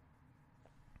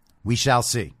 we shall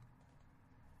see.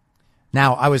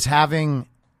 Now, I was having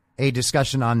a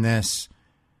discussion on this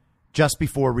just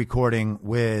before recording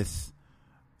with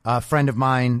a friend of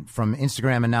mine from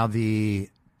Instagram and now the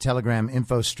Telegram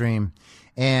info stream.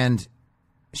 And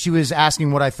she was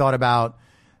asking what I thought about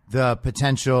the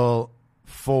potential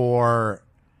for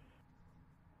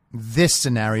this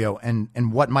scenario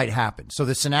and what might happen. So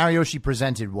the scenario she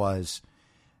presented was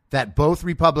that both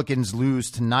Republicans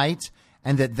lose tonight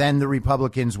and that then the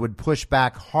Republicans would push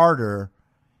back harder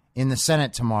in the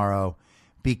Senate tomorrow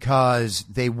because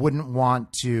they wouldn't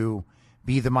want to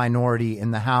be the minority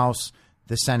in the House,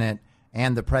 the Senate,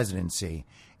 and the presidency.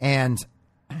 And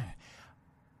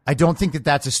I don't think that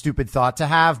that's a stupid thought to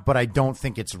have, but I don't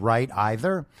think it's right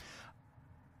either.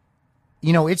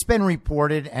 You know, it's been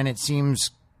reported, and it seems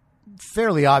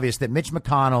fairly obvious that Mitch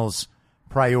McConnell's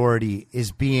priority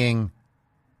is being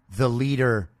the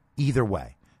leader either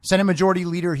way. Senate Majority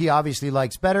Leader, he obviously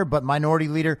likes better, but Minority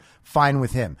Leader, fine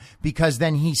with him. Because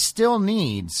then he still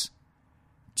needs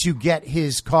to get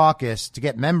his caucus, to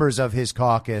get members of his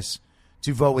caucus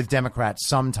to vote with Democrats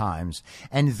sometimes.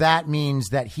 And that means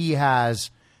that he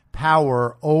has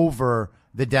power over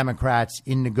the Democrats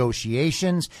in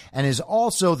negotiations and is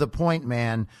also the point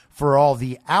man for all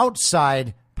the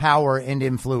outside power and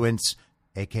influence,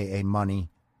 a.k.a. money,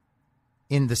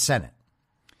 in the Senate.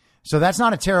 So that's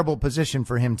not a terrible position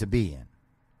for him to be in,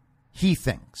 he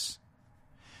thinks.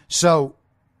 So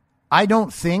I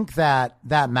don't think that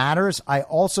that matters. I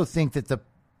also think that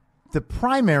the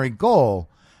primary goal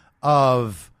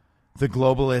of the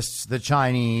globalists, the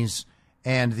Chinese,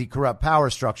 and the corrupt power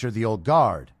structure, the old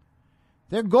guard,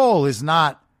 their goal is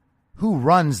not who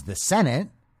runs the Senate.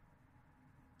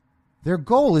 Their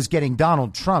goal is getting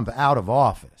Donald Trump out of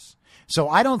office. So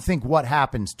I don't think what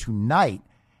happens tonight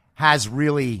has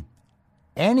really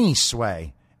any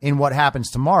sway in what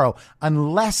happens tomorrow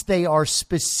unless they are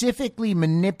specifically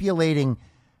manipulating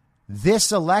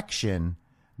this election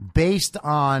based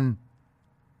on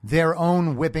their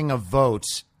own whipping of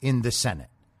votes in the Senate.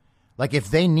 Like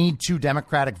if they need 2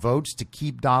 Democratic votes to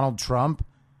keep Donald Trump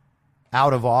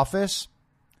out of office,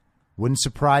 wouldn't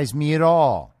surprise me at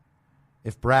all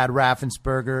if Brad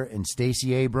Raffensperger and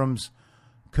Stacey Abrams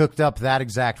cooked up that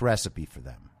exact recipe for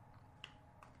them.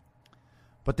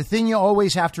 But the thing you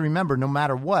always have to remember, no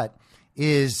matter what,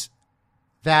 is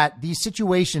that these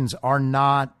situations are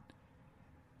not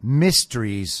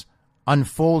mysteries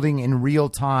unfolding in real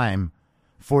time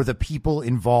for the people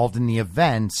involved in the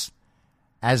events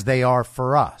as they are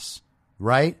for us,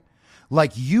 right?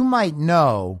 Like you might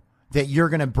know that you're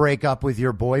going to break up with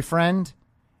your boyfriend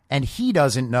and he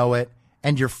doesn't know it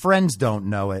and your friends don't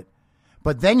know it.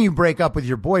 But then you break up with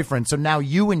your boyfriend. So now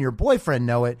you and your boyfriend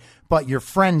know it, but your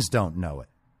friends don't know it.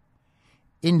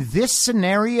 In this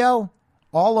scenario,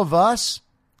 all of us,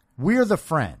 we're the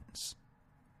friends.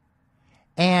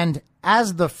 And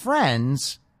as the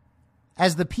friends,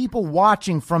 as the people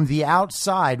watching from the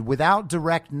outside without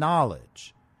direct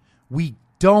knowledge, we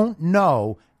don't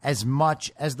know as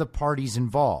much as the parties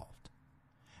involved,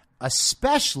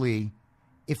 especially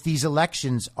if these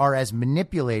elections are as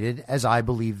manipulated as I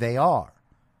believe they are.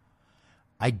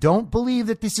 I don't believe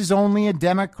that this is only a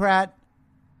Democrat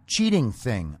cheating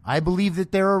thing. I believe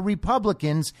that there are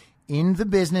Republicans in the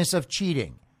business of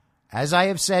cheating, as I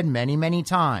have said many, many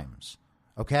times.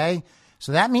 Okay?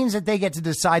 So that means that they get to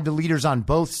decide the leaders on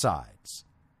both sides.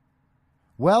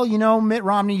 well, you know, Mitt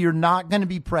Romney, you're not going to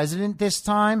be president this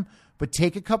time, but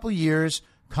take a couple years,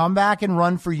 come back and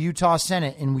run for Utah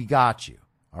Senate, and we got you.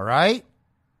 All right?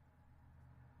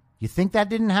 You think that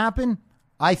didn't happen?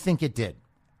 I think it did.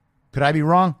 Could I be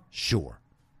wrong? Sure.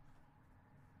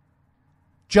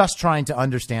 Just trying to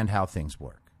understand how things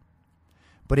work.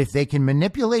 But if they can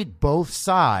manipulate both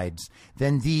sides,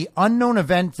 then the unknown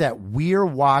event that we're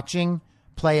watching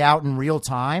play out in real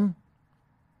time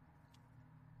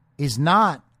is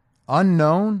not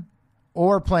unknown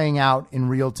or playing out in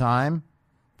real time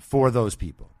for those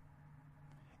people.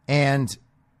 And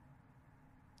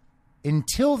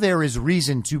until there is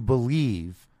reason to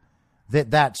believe that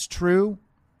that's true,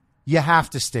 you have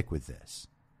to stick with this.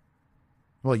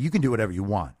 Well, you can do whatever you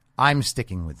want. I'm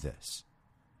sticking with this.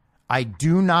 I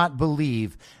do not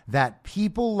believe that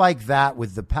people like that,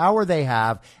 with the power they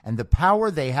have and the power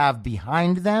they have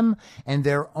behind them and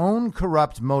their own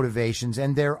corrupt motivations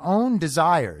and their own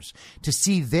desires to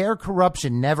see their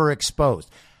corruption never exposed,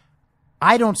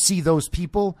 I don't see those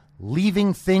people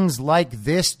leaving things like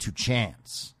this to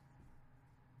chance.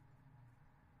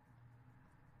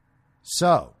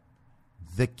 So,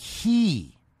 the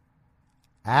key,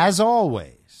 as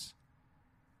always,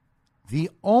 the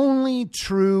only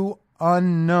true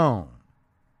unknown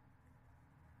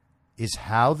is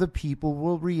how the people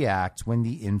will react when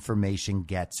the information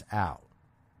gets out.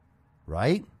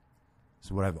 Right?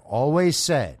 So what I've always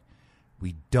said,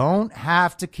 we don't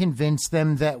have to convince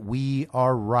them that we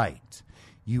are right.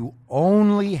 You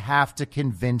only have to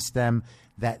convince them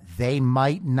that they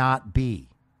might not be.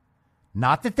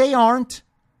 Not that they aren't,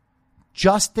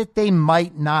 just that they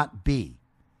might not be.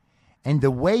 And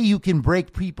the way you can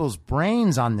break people's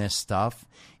brains on this stuff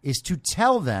is to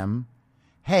tell them,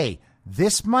 hey,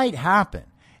 this might happen.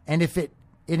 And if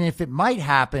it might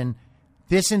happen,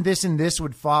 this and this and this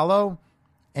would follow,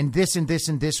 and this and this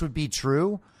and this would be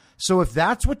true. So if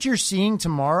that's what you're seeing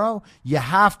tomorrow, you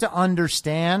have to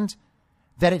understand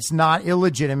that it's not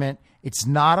illegitimate. It's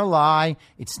not a lie.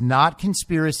 It's not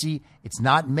conspiracy. It's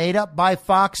not made up by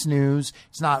Fox News.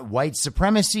 It's not white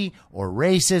supremacy or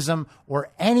racism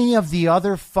or any of the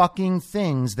other fucking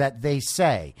things that they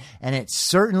say. And it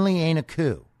certainly ain't a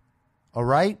coup. All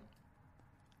right?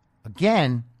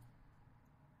 Again,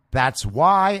 that's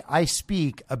why I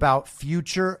speak about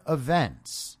future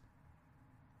events.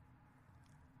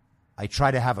 I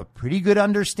try to have a pretty good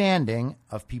understanding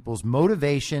of people's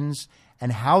motivations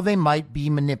and how they might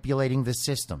be manipulating the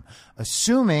system,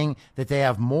 assuming that they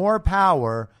have more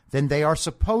power than they are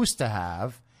supposed to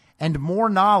have and more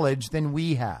knowledge than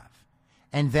we have.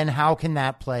 And then how can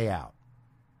that play out?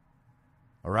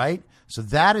 All right? So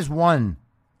that is one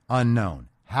unknown.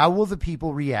 How will the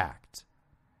people react?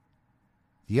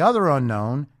 The other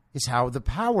unknown is how the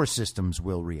power systems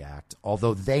will react,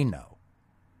 although they know.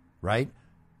 Right?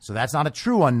 So that's not a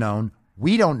true unknown.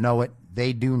 We don't know it.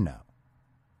 They do know.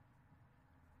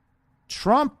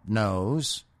 Trump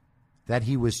knows that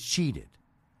he was cheated,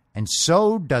 and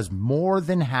so does more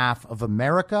than half of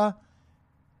America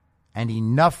and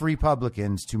enough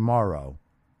Republicans tomorrow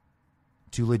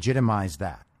to legitimize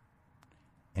that.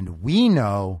 And we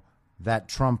know that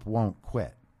Trump won't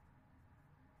quit.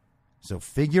 So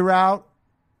figure out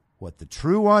what the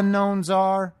true unknowns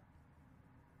are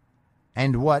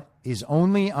and what is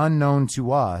only unknown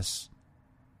to us,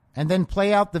 and then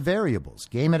play out the variables,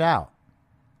 game it out.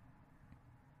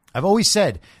 I've always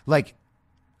said, like,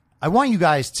 I want you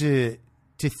guys to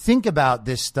think about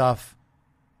this stuff,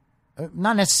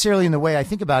 not necessarily in the way I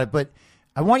think about it, but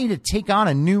I want you to take on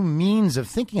a new means of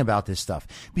thinking about this stuff,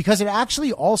 because it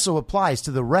actually also applies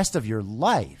to the rest of your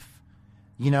life.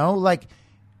 You know, like,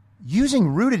 using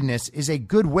rootedness is a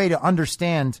good way to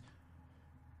understand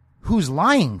who's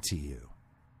lying to you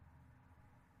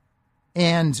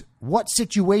and what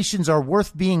situations are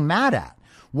worth being mad at.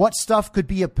 What stuff could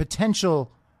be a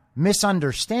potential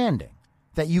misunderstanding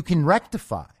that you can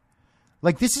rectify.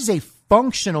 Like, this is a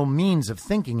functional means of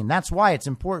thinking, and that's why it's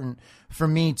important for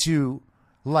me to,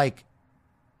 like,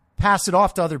 pass it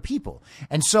off to other people.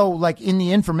 And so, like, in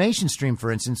the information stream,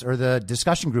 for instance, or the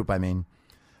discussion group, I mean,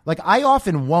 like, I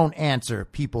often won't answer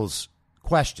people's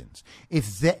questions.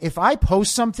 If I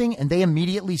post something and they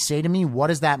immediately say to me, what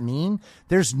does that mean?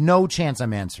 There's no chance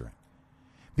I'm answering,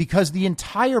 because the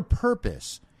entire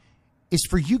purpose is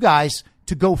for you guys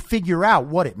to go figure out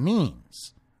what it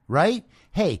means, right?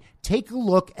 Hey, take a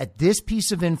look at this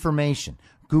piece of information.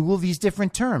 Google these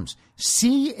different terms.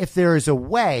 See if there is a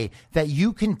way that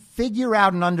you can figure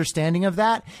out an understanding of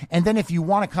that. And then if you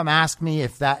want to come ask me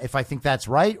if I think that's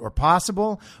right or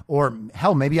possible, or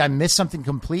hell, maybe I missed something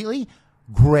completely,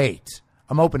 great.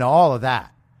 I'm open to all of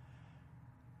that.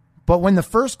 But when the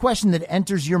first question that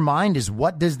enters your mind is,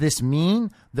 what does this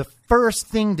mean? The first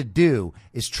thing to do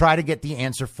is try to get the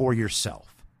answer for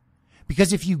yourself.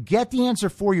 Because if you get the answer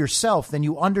for yourself, then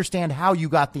you understand how you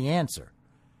got the answer.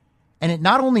 And it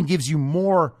not only gives you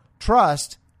more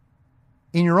trust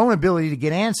in your own ability to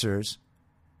get answers,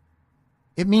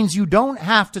 it means you don't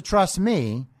have to trust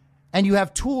me, and you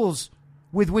have tools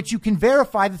with which you can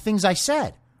verify the things I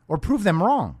said or prove them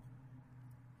wrong.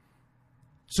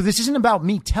 So this isn't about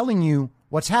me telling you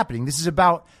what's happening. This is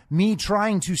about me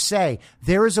trying to say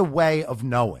there is a way of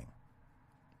knowing,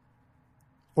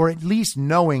 or at least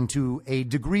knowing to a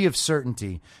degree of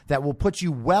certainty that will put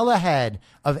you well ahead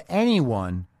of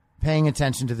anyone paying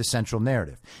attention to the central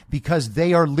narrative, because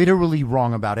they are literally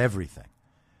wrong about everything.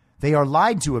 They are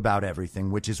lied to about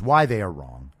everything, which is why they are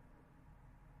wrong.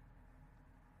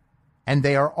 And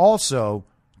they are also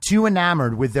too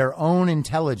enamored with their own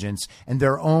intelligence and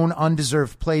their own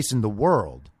undeserved place in the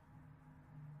world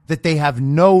that they have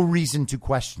no reason to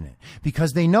question it,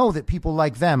 because they know that people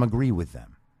like them agree with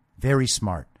them. Very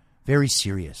smart, very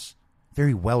serious,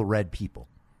 very well-read people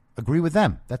agree with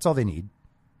them. That's all they need.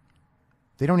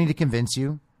 They don't need to convince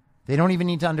you. They don't even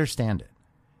need to understand it.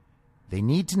 They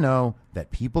need to know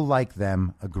that people like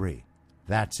them agree.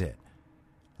 That's it.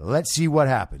 Let's see what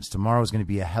happens. Tomorrow is going to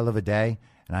be a hell of a day,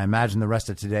 and I imagine the rest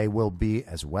of today will be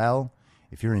as well.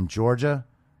 If you're in Georgia,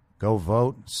 go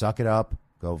vote. Suck it up.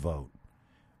 Go vote.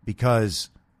 Because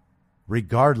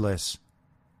regardless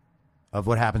of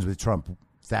what happens with Trump,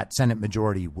 that Senate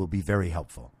majority will be very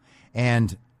helpful.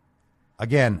 And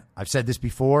again, I've said this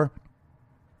before,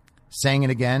 saying it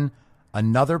again,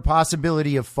 another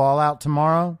possibility of fallout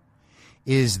tomorrow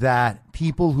is that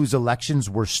people whose elections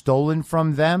were stolen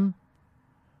from them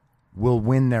will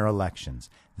win their elections.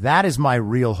 That is my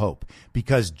real hope,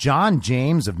 because John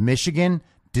James of Michigan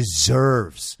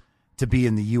deserves to be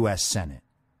in the U.S. Senate.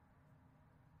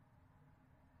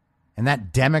 And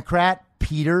that Democrat,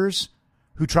 Peters,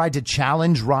 who tried to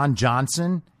challenge Ron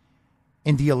Johnson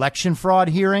in the election fraud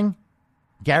hearing,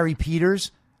 Gary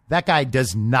Peters, that guy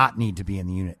does not need to be in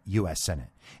the U.S. Senate.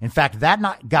 In fact,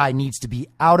 that guy needs to be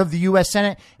out of the U.S.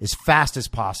 Senate as fast as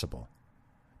possible.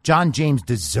 John James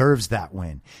deserves that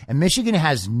win. And Michigan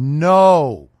has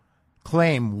no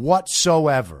claim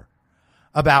whatsoever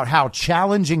about how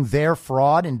challenging their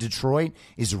fraud in Detroit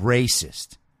is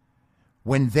racist.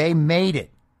 When they made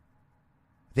it,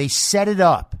 they set it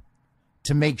up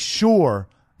to make sure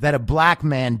that a black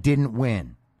man didn't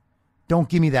win. Don't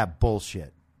give me that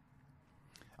bullshit.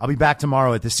 I'll be back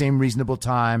tomorrow at the same reasonable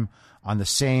time on the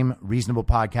same reasonable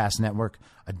podcast network.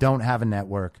 I don't have a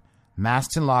network.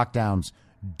 Masks and lockdowns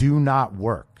do not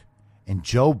work. And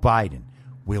Joe Biden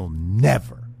will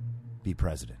never be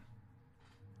president.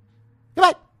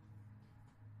 Goodbye.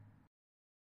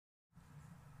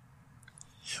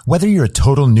 Whether you're a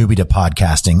total newbie to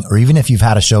podcasting, or even if you've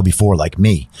had a show before like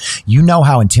me, you know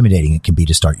how intimidating it can be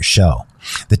to start your show.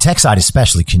 The tech side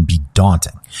especially can be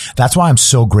daunting. That's why I'm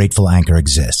so grateful Anchor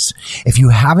exists. If you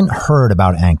haven't heard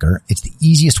about Anchor, it's the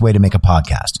easiest way to make a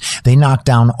podcast. They knock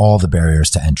down all the barriers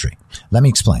to entry. Let me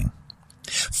explain.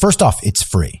 First off, it's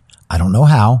free. I don't know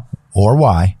how or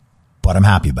why, but I'm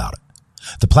happy about it.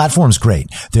 The platform's great.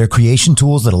 There are creation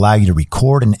tools that allow you to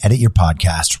record and edit your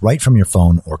podcast right from your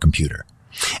phone or computer.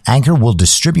 Anchor will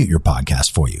distribute your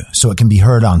podcast for you, so it can be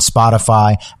heard on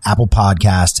Spotify, Apple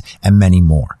Podcasts, and many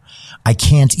more. I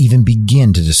can't even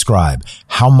begin to describe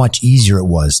how much easier it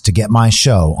was to get my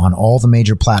show on all the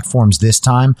major platforms this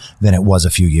time than it was a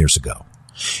few years ago.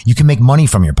 You can make money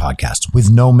from your podcast with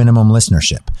no minimum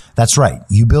listenership. That's right.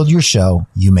 You build your show,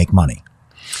 you make money.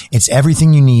 It's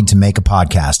everything you need to make a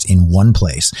podcast in one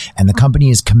place, and the company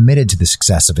is committed to the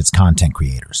success of its content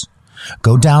creators.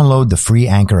 Go download the free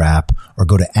Anchor app or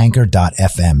go to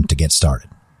anchor.fm to get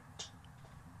started.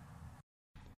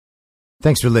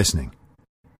 Thanks for listening.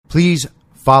 Please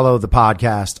follow the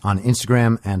podcast on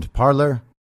Instagram and Parler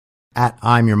at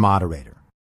I'm Your Moderator.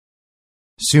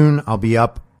 Soon I'll be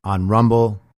up on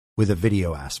Rumble with a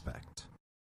video aspect.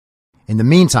 In the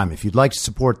meantime, if you'd like to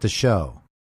support the show,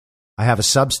 I have a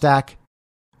Substack,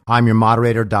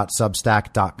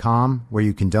 imyourmoderator.substack.com, where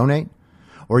you can donate.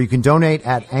 Or you can donate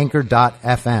at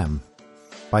anchor.fm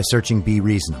by searching Be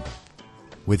Reasonable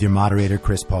with your moderator,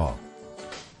 Chris Paul.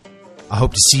 I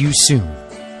hope to see you soon.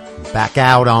 Back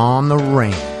out on the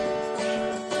range.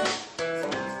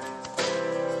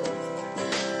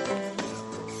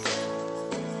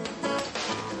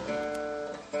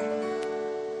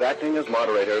 Acting as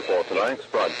moderator for tonight's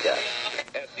broadcast.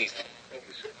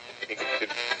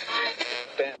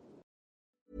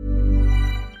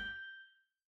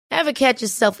 Ever catch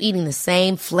yourself eating the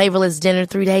same flavorless dinner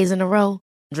 3 days in a row?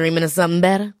 Dreaming of something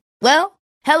better? Well,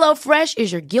 HelloFresh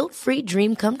is your guilt-free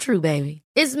dream come true, baby.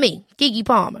 It's me, Keke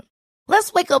Palmer.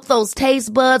 Let's wake up those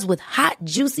taste buds with hot,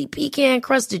 juicy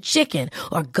pecan-crusted chicken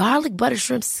or garlic butter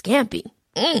shrimp scampi.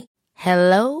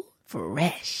 Hello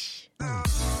Fresh.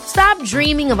 Stop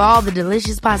dreaming of all the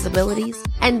delicious possibilities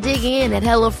and dig in at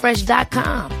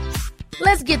HelloFresh.com.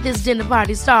 Let's get this dinner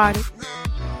party started.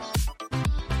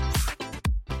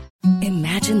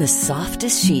 Imagine the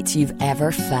softest sheets you've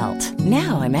ever felt.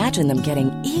 Now imagine them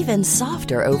getting even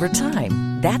softer over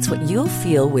time. That's what you'll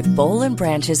feel with Boll &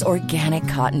 Branch's organic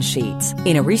cotton sheets.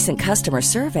 In a recent customer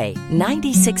survey,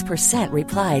 96%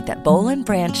 replied that Boll &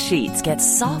 Branch sheets get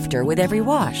softer with every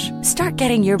wash. Start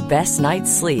getting your best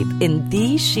night's sleep in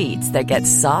these sheets that get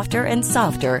softer and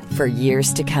softer for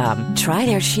years to come. Try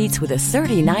their sheets with a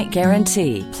 30-night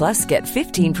guarantee. Plus, get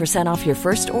 15% off your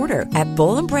first order at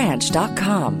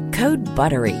bollandbranch.com. Code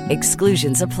BUTTERY.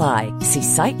 Exclusions apply. See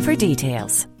site for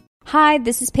details. Hi,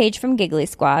 this is Paige from Giggly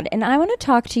Squad, and I want to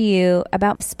talk to you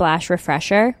about Splash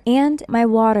Refresher and my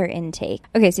water intake.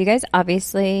 Okay, so you guys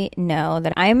obviously know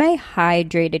that I'm a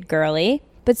hydrated girly,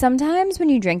 but sometimes when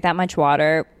you drink that much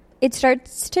water, it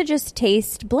starts to just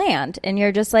taste bland, and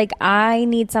you're just like, I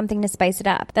need something to spice it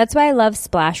up. That's why I love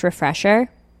Splash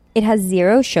Refresher. It has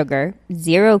 0 sugar,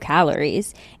 0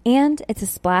 calories, and it's a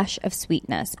splash of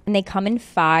sweetness. And they come in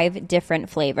 5 different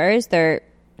flavors. They're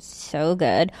so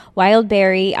good. Wild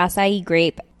berry, acai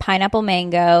grape, pineapple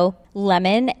mango,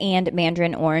 lemon, and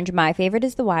mandarin orange. My favorite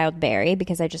is the wild berry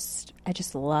because I just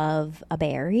love a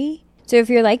berry. So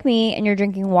if you're like me and you're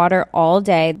drinking water all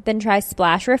day, then try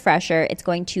Splash Refresher. It's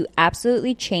going to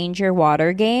absolutely change your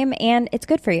water game, and it's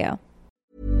good for you.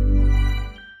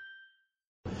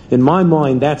 In my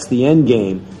mind, that's the end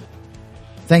game.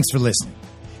 Thanks for listening.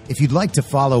 If you'd like to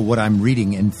follow what I'm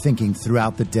reading and thinking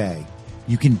throughout the day,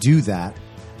 you can do that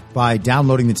by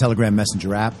downloading the Telegram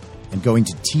Messenger app and going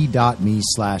to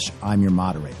t.me/I'm your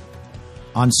moderator.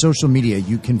 On social media,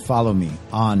 you can follow me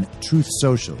on Truth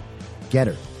Social,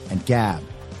 Getter, and Gab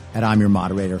at I'm your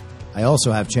moderator. I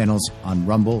also have channels on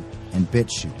Rumble and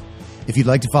BitChute. If you'd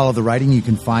like to follow the writing, you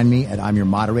can find me at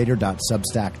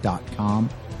imyourmoderator.substack.com.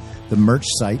 The merch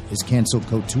site is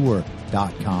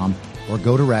cancelcouture.com, or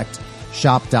go direct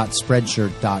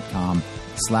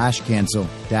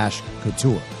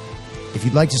shop.spreadshirt.com/cancel-couture. If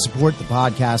you'd like to support the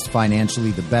podcast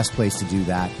financially, the best place to do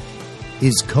that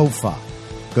is Ko-Fi.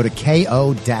 Go to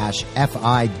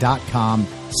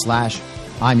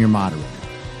ko-fi.com/I'm your moderator.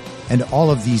 And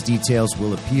all of these details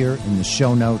will appear in the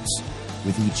show notes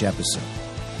with each episode.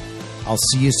 I'll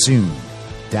see you soon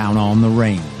down on the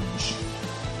range.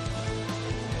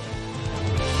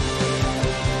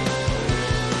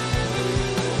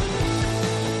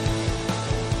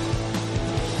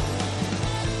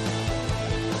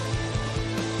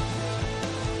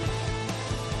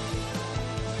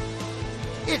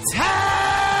 It's